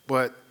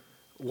 but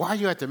while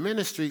you're at the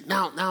ministry,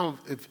 now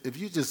if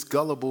you're just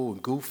gullible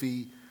and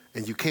goofy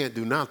and you can't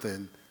do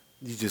nothing,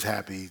 you're just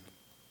happy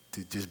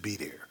to just be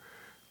there.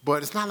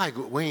 But it's not like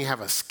we ain't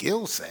have a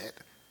skill set.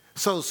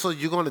 So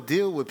you're going to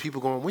deal with people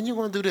going, when you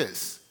going to do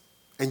this?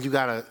 And you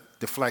got to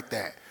deflect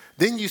that.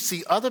 Then you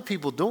see other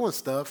people doing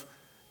stuff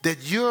that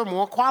you're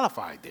more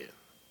qualified than.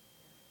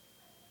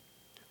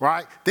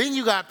 Right? Then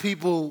you got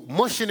people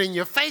mushing in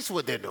your face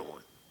what they're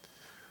doing.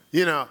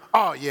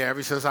 Oh, yeah,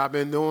 ever since I've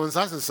been doing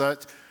such and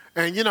such.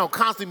 And,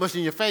 constantly mushing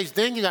in your face.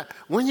 Then you got,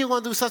 when you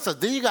going to do such and such?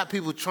 Then you got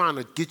people trying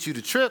to get you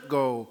to trip,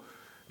 go,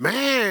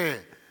 man,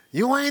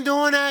 you ain't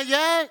doing that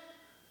yet?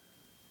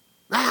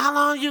 Man, how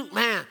long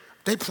man,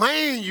 they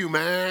playing you,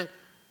 man.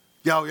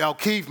 Yo,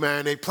 Keith,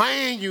 man, they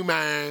playing you,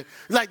 man.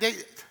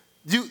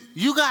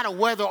 You got to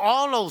weather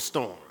all those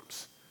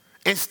storms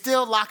and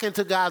still lock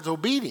into God's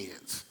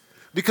obedience.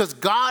 Because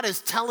God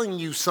is telling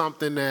you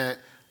something that,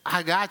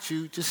 I got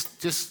you,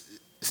 just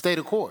stay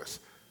the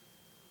course.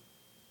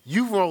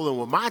 You rolling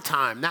with my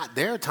time, not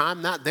their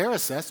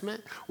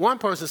assessment. One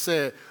person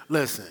said,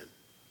 listen,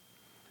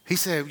 he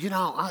said,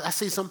 I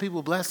see some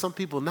people blessed, some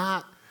people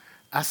not.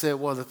 I said,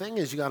 well, the thing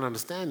is, you got to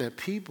understand that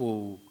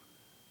people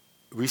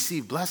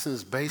receive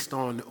blessings based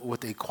on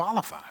what they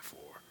qualify for,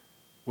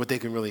 what they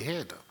can really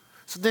handle.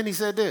 So then he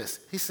said this.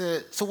 He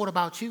said, so what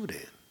about you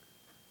then?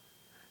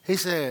 He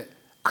said,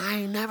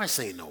 I ain't never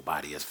seen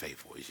nobody as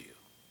faithful as you.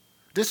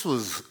 This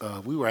was,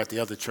 we were at the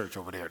other church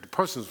over there. The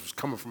person was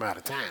coming from out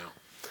of town.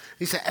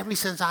 He said, ever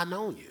since I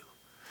known you.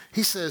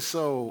 He says,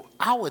 so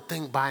I would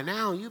think by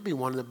now you'd be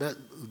one of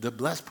the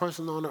blessed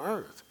person on the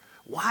earth.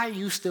 Why are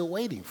you still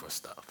waiting for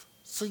stuff?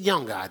 It's a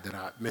young guy that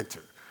I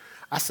mentored.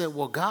 I said,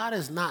 well, God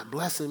is not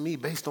blessing me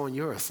based on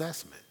your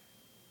assessment.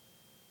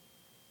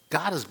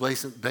 God is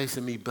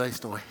basing me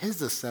based on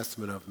his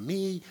assessment of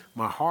me,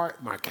 my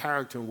heart, my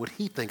character, and what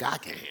he think I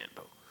can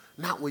handle,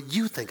 not what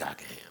you think I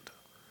can handle.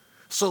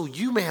 So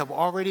you may have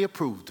already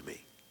approved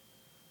me.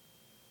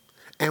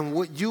 And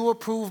what you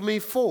approve me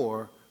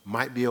for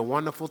might be a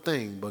wonderful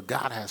thing, but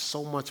God has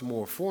so much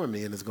more for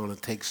me, and it's going to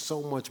take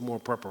so much more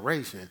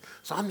preparation.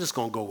 So I'm just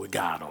going to go with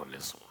God on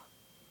this one.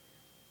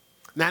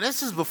 Now,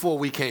 this is before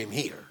we came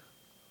here.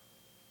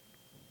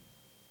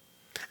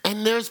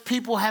 And there's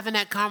people having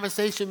that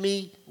conversation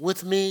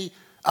with me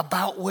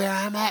about where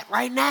I'm at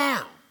right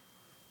now.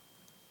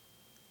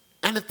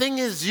 And the thing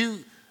is,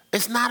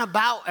 it's not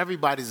about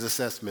everybody's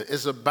assessment.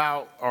 It's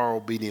about our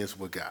obedience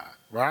with God,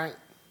 right?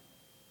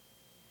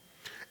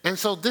 And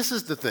so this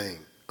is the thing.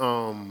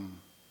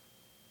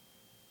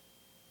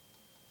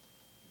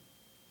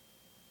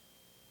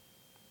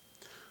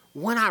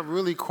 When I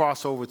really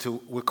cross over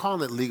to, we're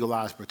calling it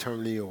legalized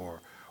paternity or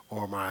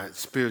my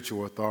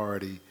spiritual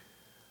authority,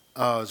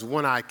 is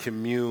when I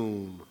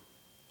commune,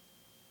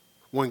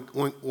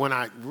 when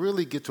I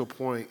really get to a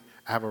point,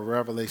 I have a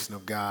revelation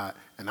of God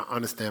and I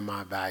understand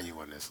my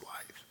value in this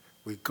life,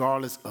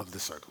 regardless of the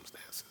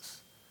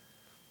circumstances.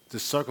 The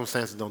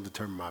circumstances don't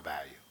determine my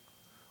value.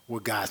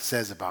 What God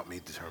says about me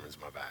determines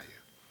my value.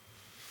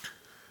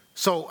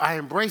 So I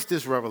embrace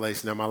this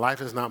revelation that my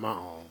life is not my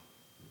own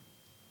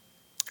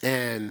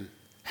and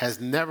has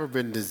never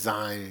been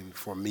designed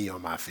for me or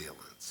my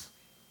feelings.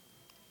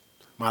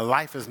 My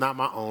life is not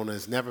my own and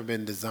has never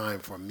been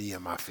designed for me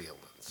and my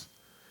feelings.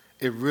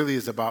 It really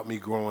is about me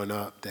growing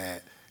up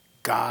that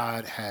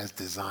God has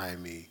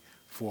designed me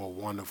for a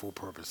wonderful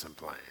purpose and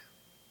plan.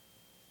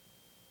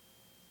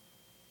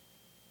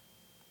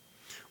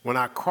 When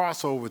I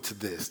cross over to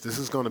this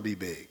is going to be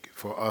big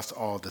for us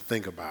all to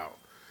think about.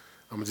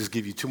 I'm going to just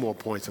give you 2 more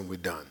points and we're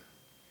done.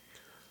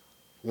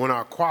 When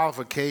our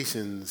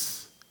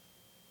qualifications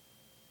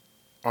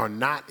are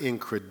not in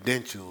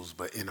credentials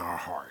but in our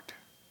heart.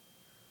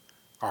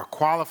 Our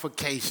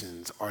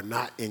qualifications are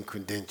not in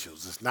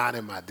credentials. It's not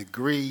in my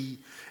degree.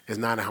 It's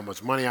not in how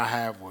much money I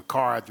have, what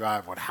car I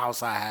drive, what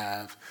house I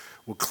have,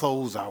 what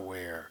clothes I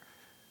wear.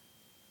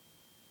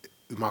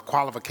 My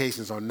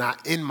qualifications are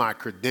not in my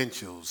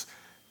credentials.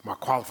 My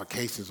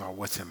qualifications are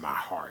what's in my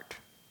heart.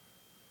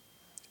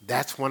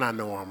 That's when I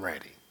know I'm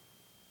ready.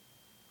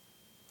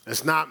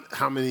 It's not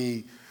how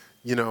many,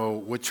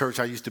 what church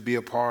I used to be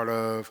a part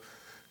of,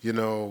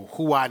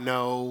 who I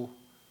know.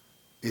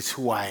 It's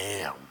who I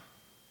am.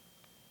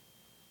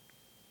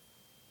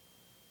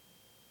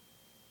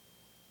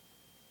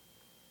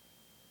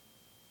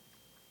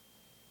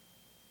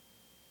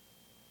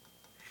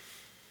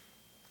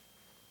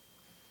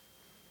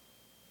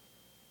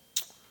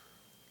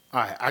 All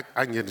right,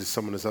 I can get into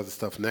some of this other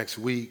stuff next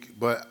week,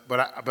 but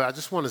I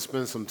just want to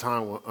spend some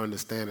time with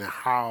understanding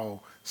how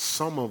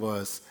some of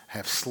us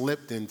have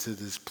slipped into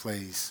this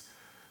place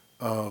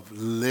of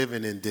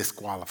living in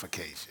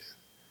disqualification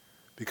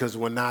because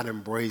we're not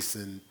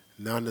embracing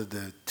none of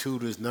the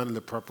tutors, none of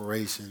the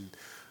preparation,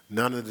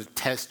 none of the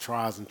test,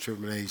 trials, and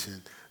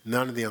tribulation,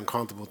 none of the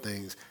uncomfortable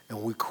things,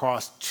 and we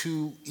cross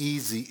too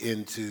easy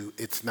into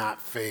it's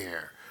not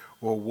fair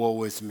or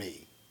woe is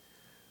me.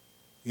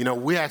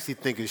 We actually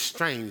think it's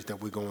strange that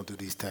we're going through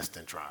these tests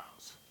and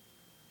trials.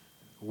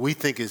 We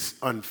think it's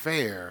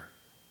unfair.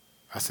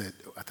 I said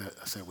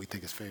we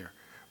think it's fair.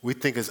 We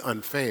think it's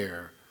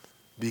unfair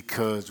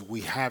because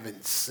we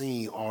haven't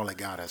seen all that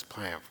God has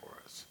planned for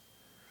us.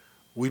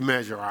 We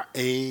measure our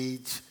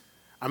age.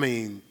 I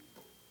mean,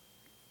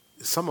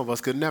 some of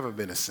us could never have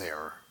been a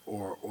Sarah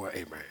or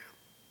Abraham.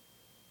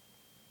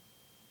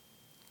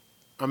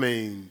 I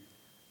mean,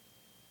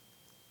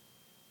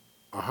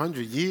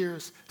 100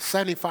 years,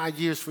 75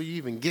 years for you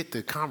even get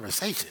the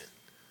conversation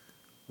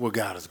what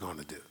God is going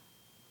to do.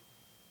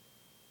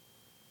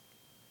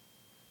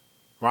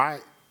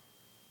 Right?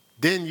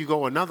 Then you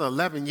go another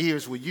 11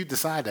 years where you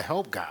decide to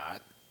help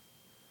God,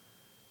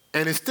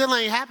 and it still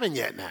ain't happened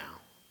yet now.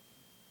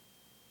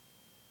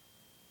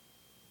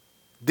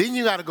 Then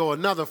you got to go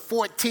another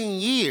 14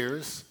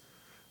 years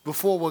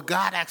before what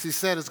God actually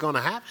said is going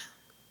to happen.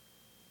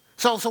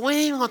 So we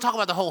ain't even going to talk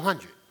about the whole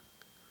 100.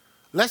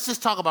 Let's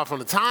just talk about from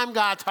the time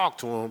God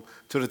talked to him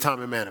to the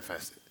time it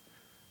manifested.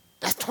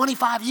 That's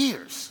 25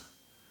 years.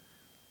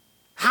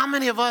 How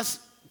many of us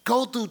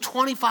go through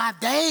 25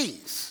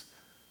 days?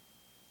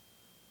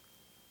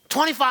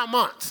 25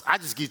 months. I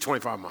just give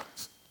 25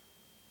 months.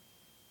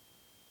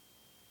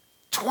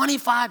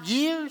 25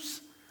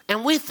 years?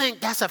 And we think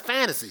that's a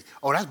fantasy.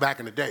 Oh, that's back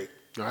in the day.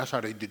 No, that's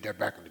how they did that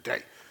back in the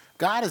day.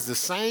 God is the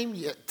same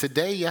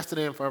today,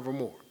 yesterday, and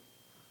forevermore.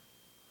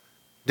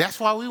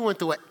 That's why we went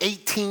through an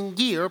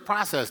 18-year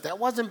process. That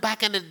wasn't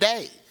back in the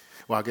day.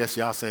 Well, I guess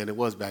y'all saying it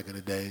was back in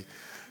the day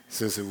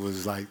since it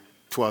was like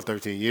 12,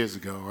 13 years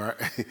ago, right?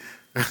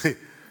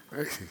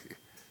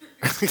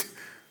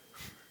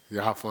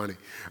 Y'all funny.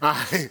 All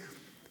right.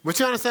 But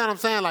you understand what I'm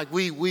saying? Like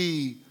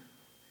we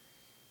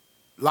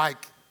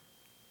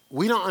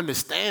don't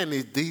understand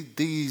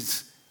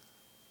these.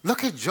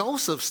 Look at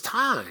Joseph's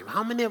time.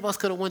 How many of us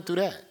could have went through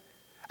that?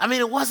 I mean,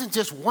 it wasn't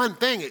just one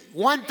thing.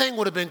 One thing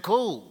would have been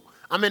cool.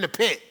 I'm in the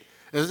pit.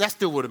 That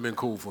still would have been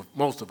cool for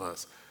most of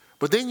us.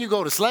 But then you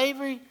go to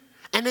slavery,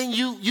 and then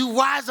you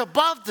rise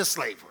above the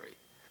slavery.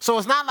 So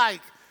it's not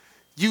like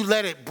you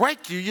let it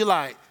break you. You're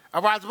like, I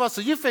rise above.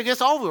 So you figure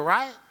it's over,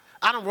 right?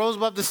 I done rose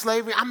above the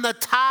slavery. I'm the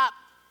top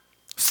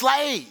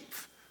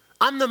slave.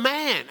 I'm the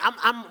man.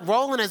 I'm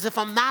rolling as if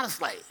I'm not a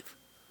slave.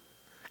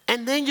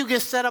 And then you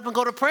get set up and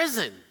go to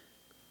prison.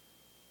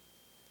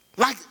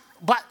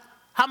 But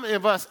how many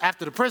of us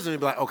after the prison,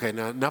 be like, okay,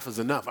 now enough is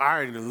enough. I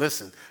already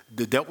listened.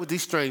 They dealt with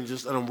these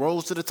strangers and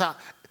rose to the top.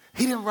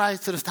 He didn't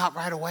rise to the top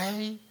right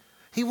away.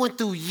 He went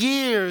through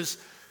years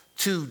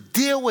to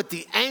deal with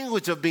the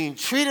anguish of being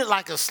treated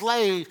like a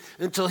slave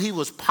until he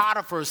was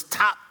Potiphar's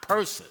top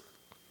person.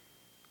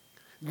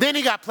 Then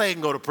he got plagued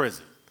and go to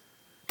prison.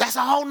 That's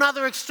a whole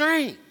nother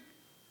extreme.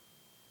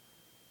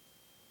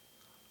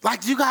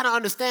 Like, you got to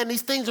understand,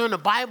 these things are in the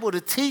Bible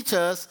to teach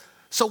us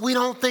so we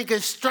don't think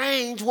it's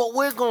strange what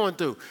we're going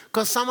through.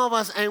 Because some of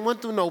us ain't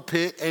went through no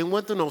pit, ain't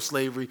went through no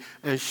slavery,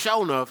 and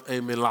sure enough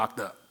ain't been locked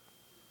up.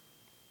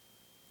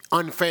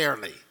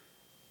 Unfairly.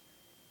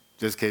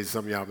 Just in case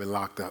some of y'all been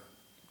locked up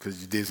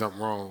because you did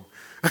something wrong.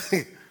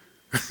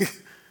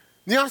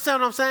 You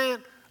understand what I'm saying?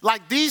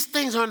 Like, these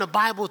things are in the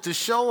Bible to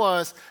show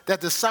us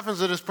that the sufferings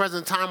of this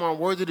present time are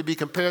worthy to be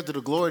compared to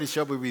the glory that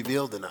shall be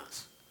revealed in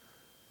us.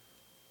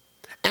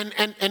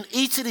 And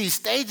each of these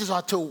stages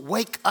are to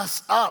wake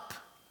us up.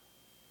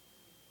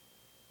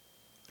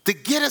 To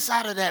get us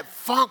out of that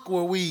funk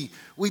where we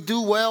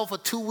do well for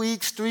 2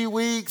 weeks, 3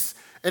 weeks,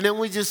 and then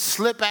we just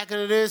slip back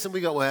into this and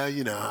we go, well,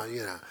 you know,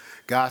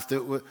 God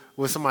still,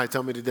 what somebody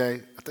told me today,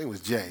 I think it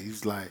was Jay,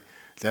 he's like,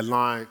 that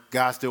line,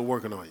 God's still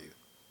working on you.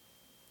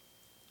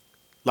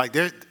 Like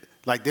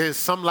there's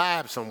some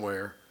lab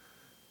somewhere,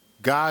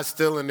 God's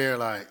still in there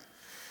like,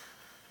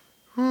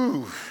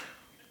 whew,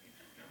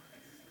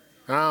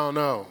 I don't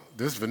know,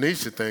 this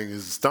Venetia thing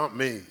has stumped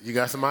me. You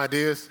got some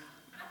ideas?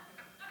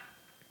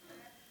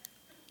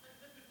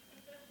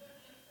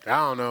 I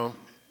don't know.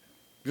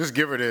 Just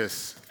give her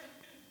this.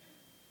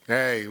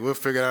 Hey, we'll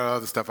figure that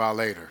other stuff out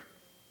later.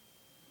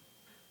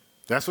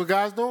 That's what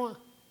God's doing.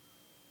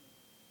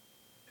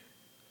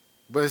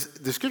 But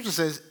the scripture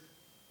says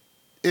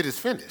it is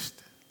finished.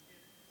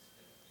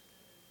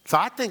 So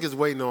I think it's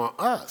waiting on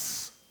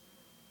us.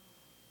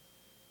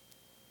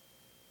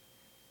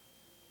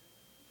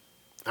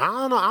 I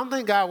don't know. I don't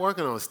think God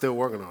still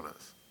working on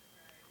us.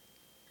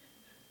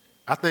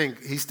 I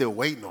think he's still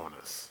waiting on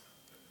us.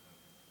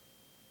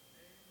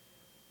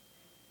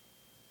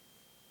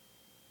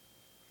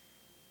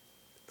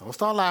 Don't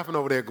start laughing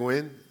over there,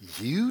 Gwen.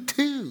 You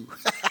too.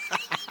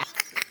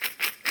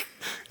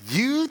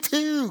 You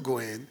too,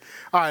 Gwen.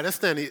 All right, let's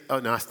stand.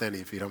 Not stand on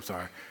your feet. I'm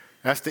sorry.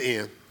 That's the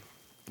end.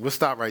 We'll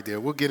stop right there.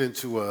 We'll get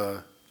into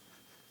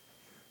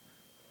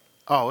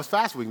it's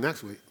fast week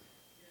next week.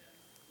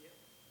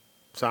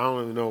 So I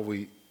don't even know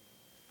we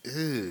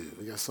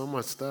got so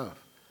much stuff.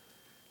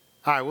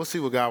 All right, we'll see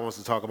what God wants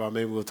to talk about.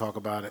 Maybe we'll talk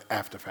about it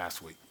after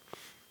fast week.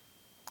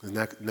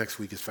 Next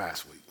week is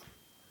fast week.